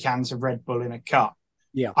 3 cans of Red Bull in a cup.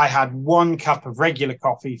 Yeah, I had 1 cup of regular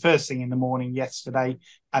coffee first thing in the morning yesterday,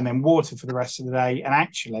 and then water for the rest of the day. And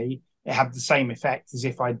actually, it had the same effect as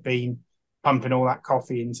if I'd been pumping all that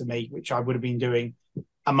coffee into me, which I would have been doing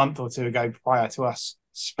a month or two ago prior to us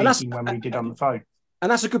speaking when we did on the phone.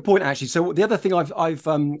 And that's a good point, actually. So the other thing I've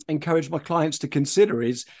encouraged my clients to consider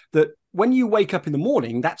is that when you wake up in the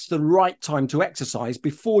morning, that's the right time to exercise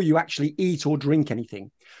before you actually eat or drink anything,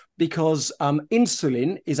 because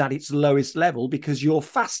insulin is at its lowest level because you're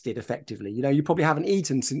fasted effectively. You know, you probably haven't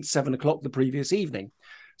eaten since 7 o'clock the previous evening.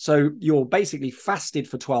 So you're basically fasted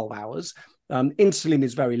for 12 hours. Insulin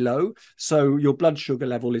is very low, so your blood sugar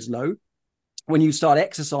level is low. When you start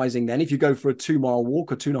exercising, then if you go for a 2-mile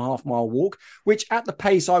walk or 2.5 mile walk, which at the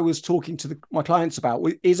pace I was talking to my clients about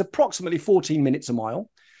is approximately 14 minutes a mile.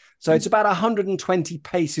 So it's about 120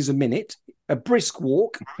 paces a minute, a brisk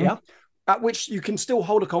walk, at which you can still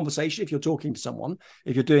hold a conversation if you're talking to someone,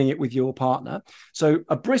 if you're doing it with your partner. So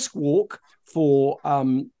a brisk walk for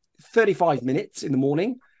 35 minutes in the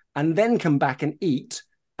morning, and then come back and eat.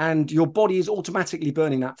 And your body is automatically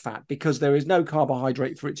burning that fat because there is no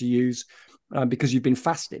carbohydrate for it to use. Because you've been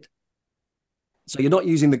fasted. So you're not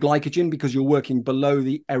using the glycogen because you're working below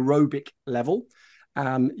the aerobic level.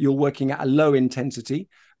 You're working at a low intensity,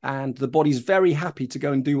 and the body's very happy to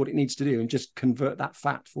go and do what it needs to do and just convert that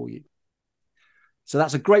fat for you. So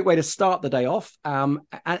that's a great way to start the day off. And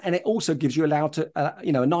it also gives you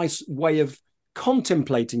a nice way of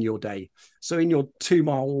contemplating your day. So in your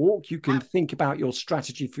 2-mile walk, you can think about your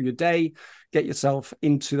strategy for your day, get yourself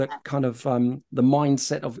into that kind of the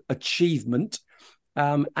mindset of achievement.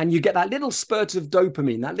 And you get that little spurt of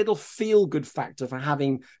dopamine, that little feel-good factor for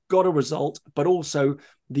having got a result, but also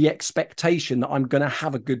the expectation that I'm going to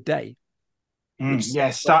have a good day.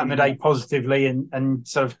 Starting the day positively and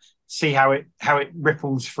sort of see how it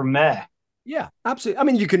ripples from there. Yeah, absolutely. I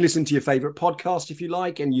mean, you can listen to your favorite podcast if you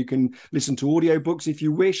like, and you can listen to audiobooks if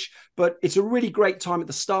you wish, but it's a really great time at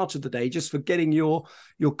the start of the day just for getting your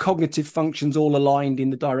cognitive functions all aligned in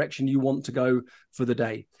the direction you want to go for the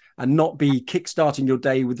day, and not be kickstarting your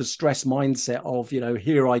day with the stress mindset of,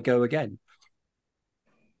 here I go again.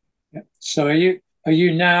 Yeah. So are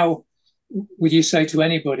you now, would you say to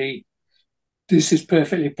anybody, this is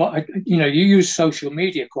perfectly, you use social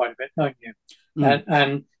media quite a bit, don't you?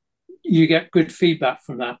 And you get good feedback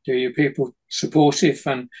from that, do you? People supportive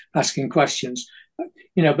and asking questions.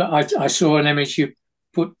 But I saw an image you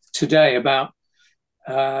put today about,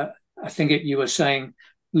 I think you were saying,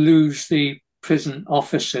 lose the prison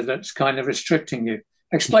officer that's kind of restricting you.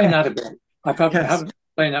 Explain that a bit. I haven't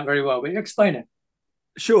explained that very well, but explain it.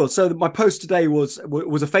 Sure. So my post today was a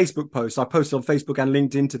Facebook post. I posted on Facebook and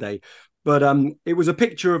LinkedIn today, but it was a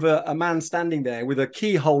picture of a man standing there with a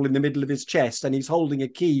keyhole in the middle of his chest, and he's holding a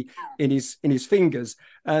key in his fingers.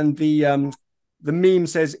 And the meme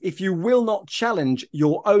says, "If you will not challenge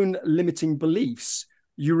your own limiting beliefs,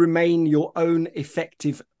 you remain your own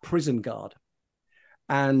effective prison guard."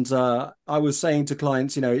 And I was saying to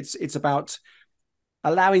clients, it's about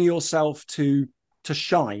allowing yourself to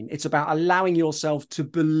shine. It's about allowing yourself to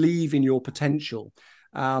believe in your potential.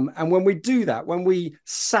 And when we do that, when we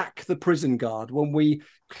sack the prison guard, when we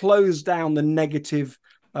close down the negative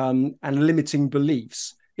and limiting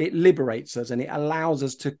beliefs, it liberates us and it allows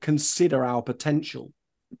us to consider our potential.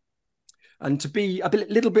 and to be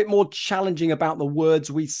little bit more challenging about the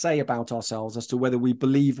words we say about ourselves as to whether we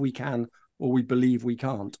believe we can or we believe we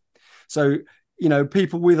can't. So,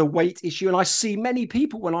 people with a weight issue, and I see many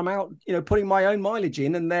people when I'm out, putting my own mileage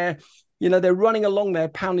in, and they're running along there,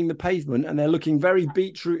 pounding the pavement, and they're looking very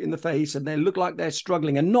beetroot in the face, and they look like they're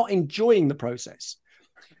struggling and not enjoying the process.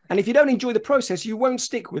 And if you don't enjoy the process, you won't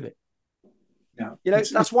stick with it. Yeah.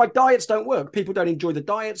 That's why diets don't work. People don't enjoy the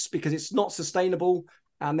diets because it's not sustainable,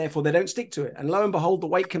 and therefore they don't stick to it. And lo and behold, the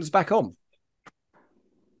weight comes back on.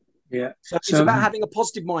 Yeah. So it's about having a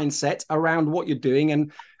positive mindset around what you're doing.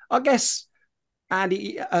 And I guess,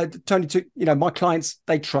 Andy, Tony, my clients,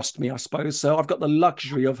 they trust me, I suppose. So I've got the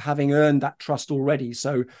luxury of having earned that trust already.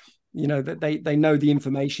 So, that they know the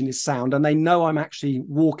information is sound, and they know I'm actually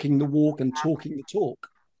walking the walk and talking the talk.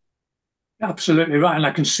 Absolutely right. And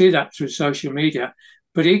I can see that through social media.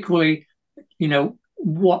 But equally,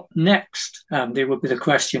 what next, Andy, would be the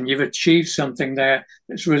question. You've achieved something there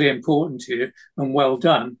that's really important to you, and well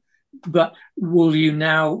done. But will you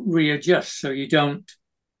now readjust so you don't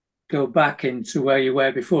go back into where you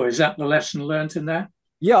were before? Is that the lesson learned in there?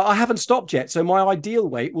 Yeah, I haven't stopped yet. So my ideal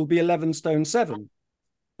weight will be 11 stone 7,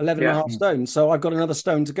 11 and a half stone. So I've got another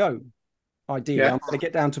stone to go. Ideally, I'm going to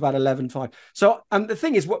get down to about 11.5. So, and the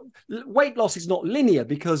thing is, weight loss is not linear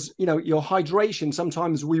because, your hydration,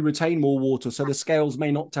 sometimes we retain more water. So the scales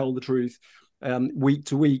may not tell the truth week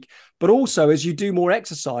to week. But also, as you do more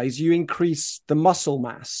exercise, you increase the muscle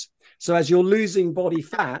mass. So as you're losing body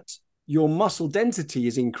fat, your muscle density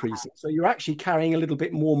is increasing. So you're actually carrying a little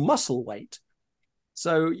bit more muscle weight.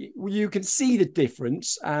 So you can see the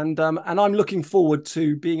difference. And I'm looking forward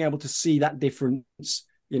to being able to see that difference,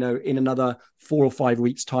 in another 4 or 5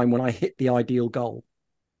 weeks' time when I hit the ideal goal.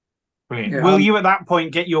 Brilliant. Yeah. Will you at that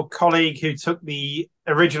point get your colleague who took the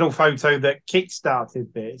original photo that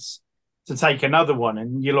kickstarted this to take another one,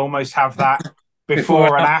 and you'll almost have that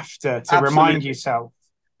before and after to remind yourself?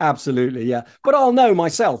 Absolutely, yeah. But I'll know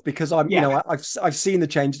myself because I've seen the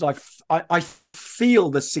changes. I feel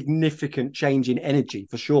the significant change in energy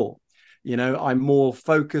for sure. I'm more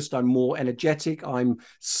focused. I'm more energetic. I'm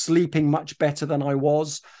sleeping much better than I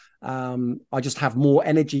was. I just have more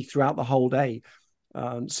energy throughout the whole day,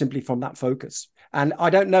 simply from that focus. And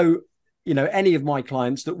I don't know, any of my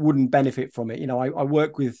clients that wouldn't benefit from it. I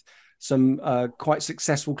work with some quite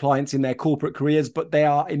successful clients in their corporate careers, but they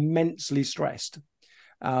are immensely stressed.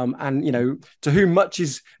 And to whom much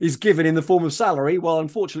is given in the form of salary, well,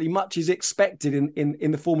 unfortunately, much is expected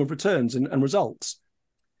in the form of returns and results.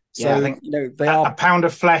 So, I think a pound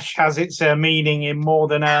of flesh has its meaning in more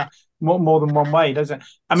than one way, doesn't it?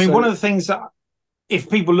 I mean, one of the things that, if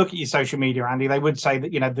people look at your social media, Andy, they would say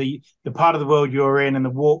that the part of the world you're in and the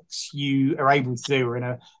walks you are able to do are in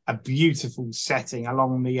a beautiful setting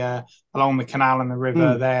along the canal and the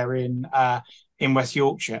river there in West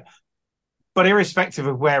Yorkshire. But irrespective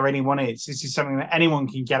of where anyone is, this is something that anyone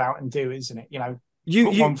can get out and do, isn't it?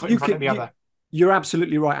 Put one foot in front of the other. You're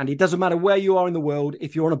absolutely right, Andy. It doesn't matter where you are in the world.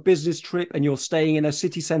 If you're on a business trip and you're staying in a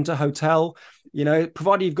city centre hotel,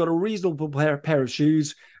 provided you've got a reasonable pair of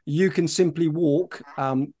shoes, you can simply walk.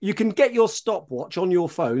 You can get your stopwatch on your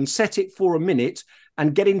phone, set it for a minute,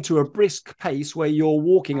 and get into a brisk pace where you're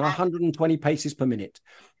walking 120 paces per minute.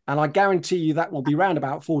 And I guarantee you that will be round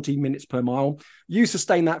about 14 minutes per mile. You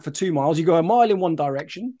sustain that for 2 miles. You go a mile in one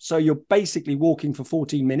direction. So you're basically walking for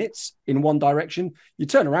 14 minutes in one direction. You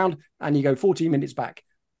turn around and you go 14 minutes back.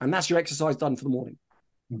 And that's your exercise done for the morning.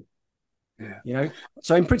 Yeah.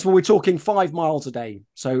 So in principle, we're talking 5 miles a day.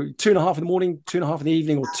 So 2.5 in the morning, 2.5 in the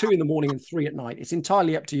evening, or 2 in the morning and 3 at night. It's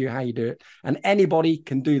entirely up to you how you do it. And anybody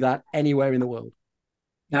can do that anywhere in the world.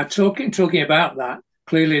 Now, talking about that,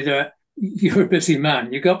 clearly you're a busy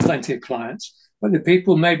man. You've got plenty of clients, but the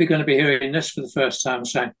people may be going to be hearing this for the first time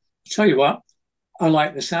saying, I'll tell you what, I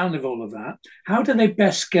like the sound of all of that. How do they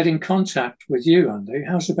best get in contact with you, Andy?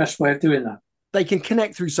 How's the best way of doing that? They can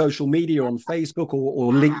connect through social media on Facebook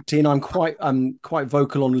or LinkedIn. I'm quite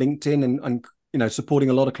vocal on LinkedIn and supporting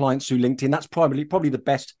a lot of clients through LinkedIn. That's probably the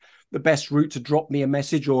best route to drop me a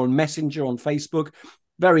message, or on Messenger on Facebook.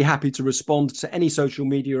 Very happy to respond to any social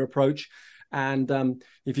media approach. And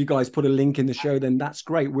if you guys put a link in the show, then that's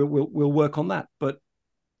great. We'll work on that. But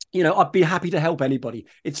I'd be happy to help anybody.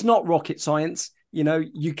 It's not rocket science.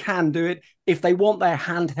 You can do it. If they want their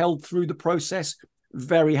hand held through the process,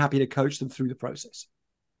 very happy to coach them through the process.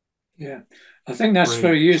 Yeah, I think that's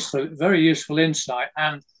very useful insight.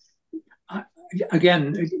 And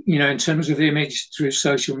again, in terms of the image through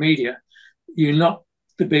social media, you're not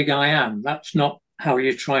the big I am. That's not how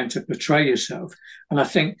you're trying to portray yourself. And I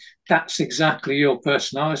think that's exactly your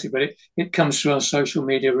personality, but it comes through on social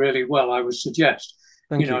media really well, I would suggest.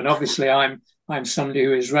 Thank you. And obviously I'm somebody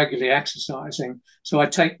who is regularly exercising, so I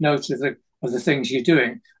take note of the things you're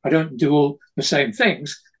doing. I don't do all the same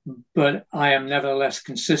things, but I am nevertheless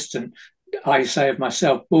consistent. I say of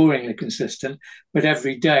myself, boringly consistent, but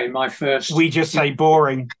every day my first... We just say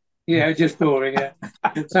boring. Yeah, just boring, yeah.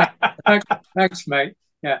 Thanks, mate.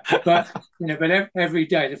 Yeah, but every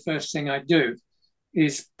day the first thing I do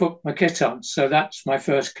is put my kit on. So that's my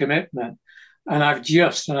first commitment. And I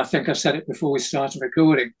think I said it before we started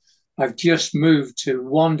recording, I've just moved to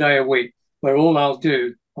 1 day a week where all I'll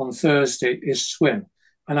do on Thursday is swim.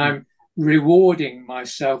 And I'm rewarding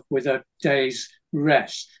myself with a day's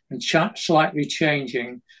rest and slightly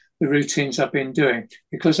changing the routines I've been doing,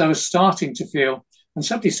 because I was starting to feel, and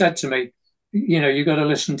somebody said to me, you've got to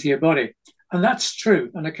listen to your body. And that's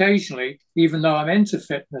true. And occasionally, even though I'm into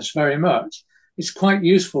fitness very much, it's quite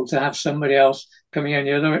useful to have somebody else coming in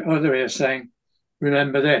the other ear saying,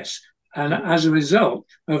 remember this. And as a result,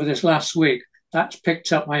 over this last week, that's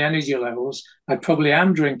picked up my energy levels. I probably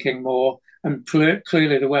am drinking more, and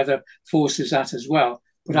clearly the weather forces that as well.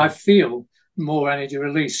 But I feel more energy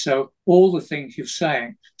release. So all the things you're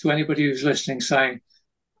saying, to anybody who's listening saying,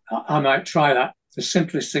 I might try that, the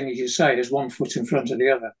simplest thing you say is 1 foot in front of the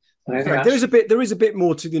other. There is a bit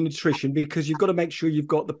more to the nutrition, because you've got to make sure you've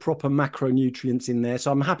got the proper macronutrients in there.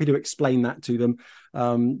 So I'm happy to explain that to them.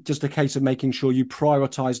 Just a case of making sure you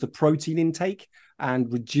prioritize the protein intake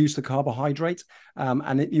and reduce the carbohydrate.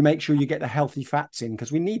 And you make sure you get the healthy fats in,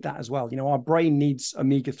 because we need that as well. Our brain needs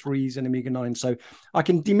omega-3s and omega-9. So I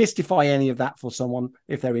can demystify any of that for someone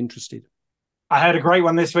if they're interested. I heard a great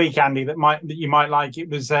one this week, Andy, that you might like. It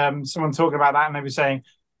was someone talking about that, and they were saying,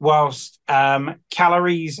 whilst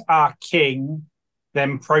calories are king,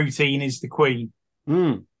 then protein is the queen.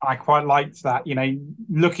 I quite liked that,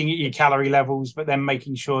 looking at your calorie levels, but then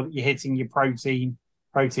making sure that you're hitting your protein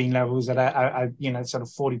levels at a sort of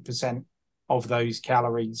 40% of those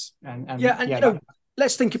calories.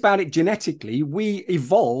 Let's think about it genetically. We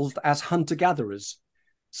evolved as hunter-gatherers.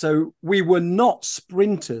 So we were not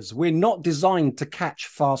sprinters. We're not designed to catch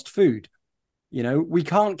fast food. We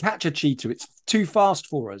can't catch a cheetah. It's too fast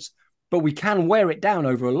for us, but we can wear it down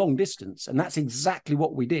over a long distance. And that's exactly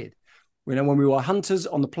what we did. When we were hunters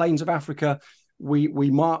on the plains of Africa, we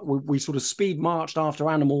sort of speed marched after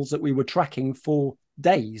animals that we were tracking for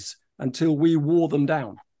days until we wore them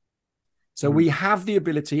down. So we have the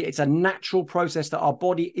ability. It's a natural process that our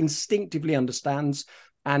body instinctively understands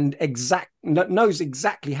and knows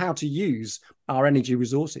exactly how to use our energy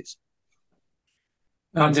resources.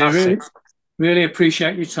 And I really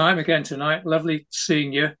appreciate your time again tonight. Lovely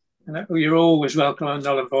seeing you. And you're always welcome on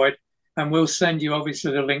Null and Void. And we'll send you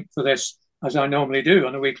obviously the link for this, as I normally do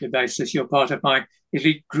on a weekly basis. You're part of my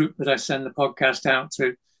elite group that I send the podcast out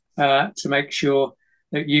to make sure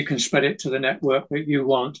that you can spread it to the network that you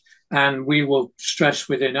want. And we will stress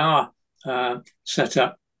within our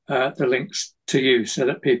setup the links to you so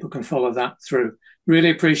that people can follow that through. Really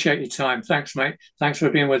appreciate your time. Thanks, mate. Thanks for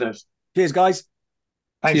being with us. Cheers, guys.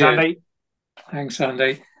 Thanks, Andy. Thanks,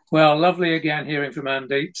 Andy. Well, lovely again hearing from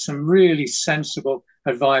Andy. Some really sensible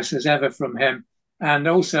advice as ever from him. And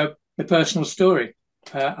also the personal story.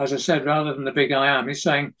 As I said, rather than the big I am, he's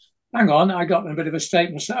saying, hang on, I got in a bit of a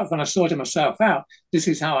state myself and I sorted myself out. This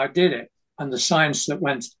is how I did it. And the science that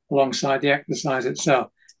went alongside the exercise itself.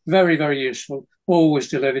 Very, very useful. Always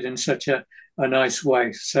delivered in such a nice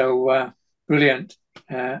way. So brilliant,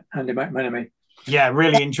 Andy McMenemy. Yeah,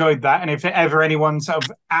 really enjoyed that. And if ever anyone sort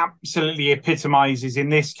of absolutely epitomizes, in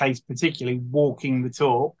this case particularly, walking the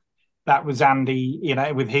talk, that was Andy,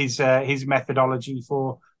 with his methodology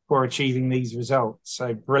for achieving these results.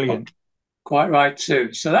 So brilliant. Quite right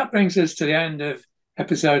too. So that brings us to the end of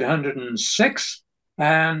episode 106.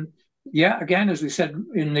 And again, as we said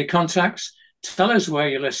in the contacts, tell us where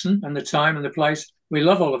you listen and the time and the place. We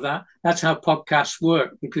love all of that. That's how podcasts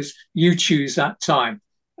work, because you choose that time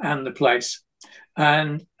and the place.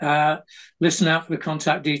 And listen out for the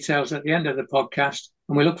contact details at the end of the podcast.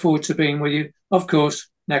 And we look forward to being with you, of course,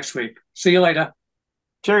 next week. See you later.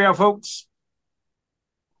 Cheerio, folks.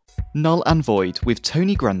 Null and Void with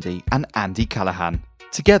Tony Grundy and Andy Callahan.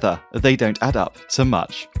 Together, they don't add up to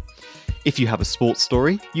much. If you have a sports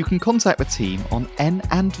story, you can contact the team on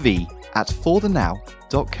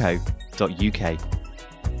n&v@forthenow.co.uk.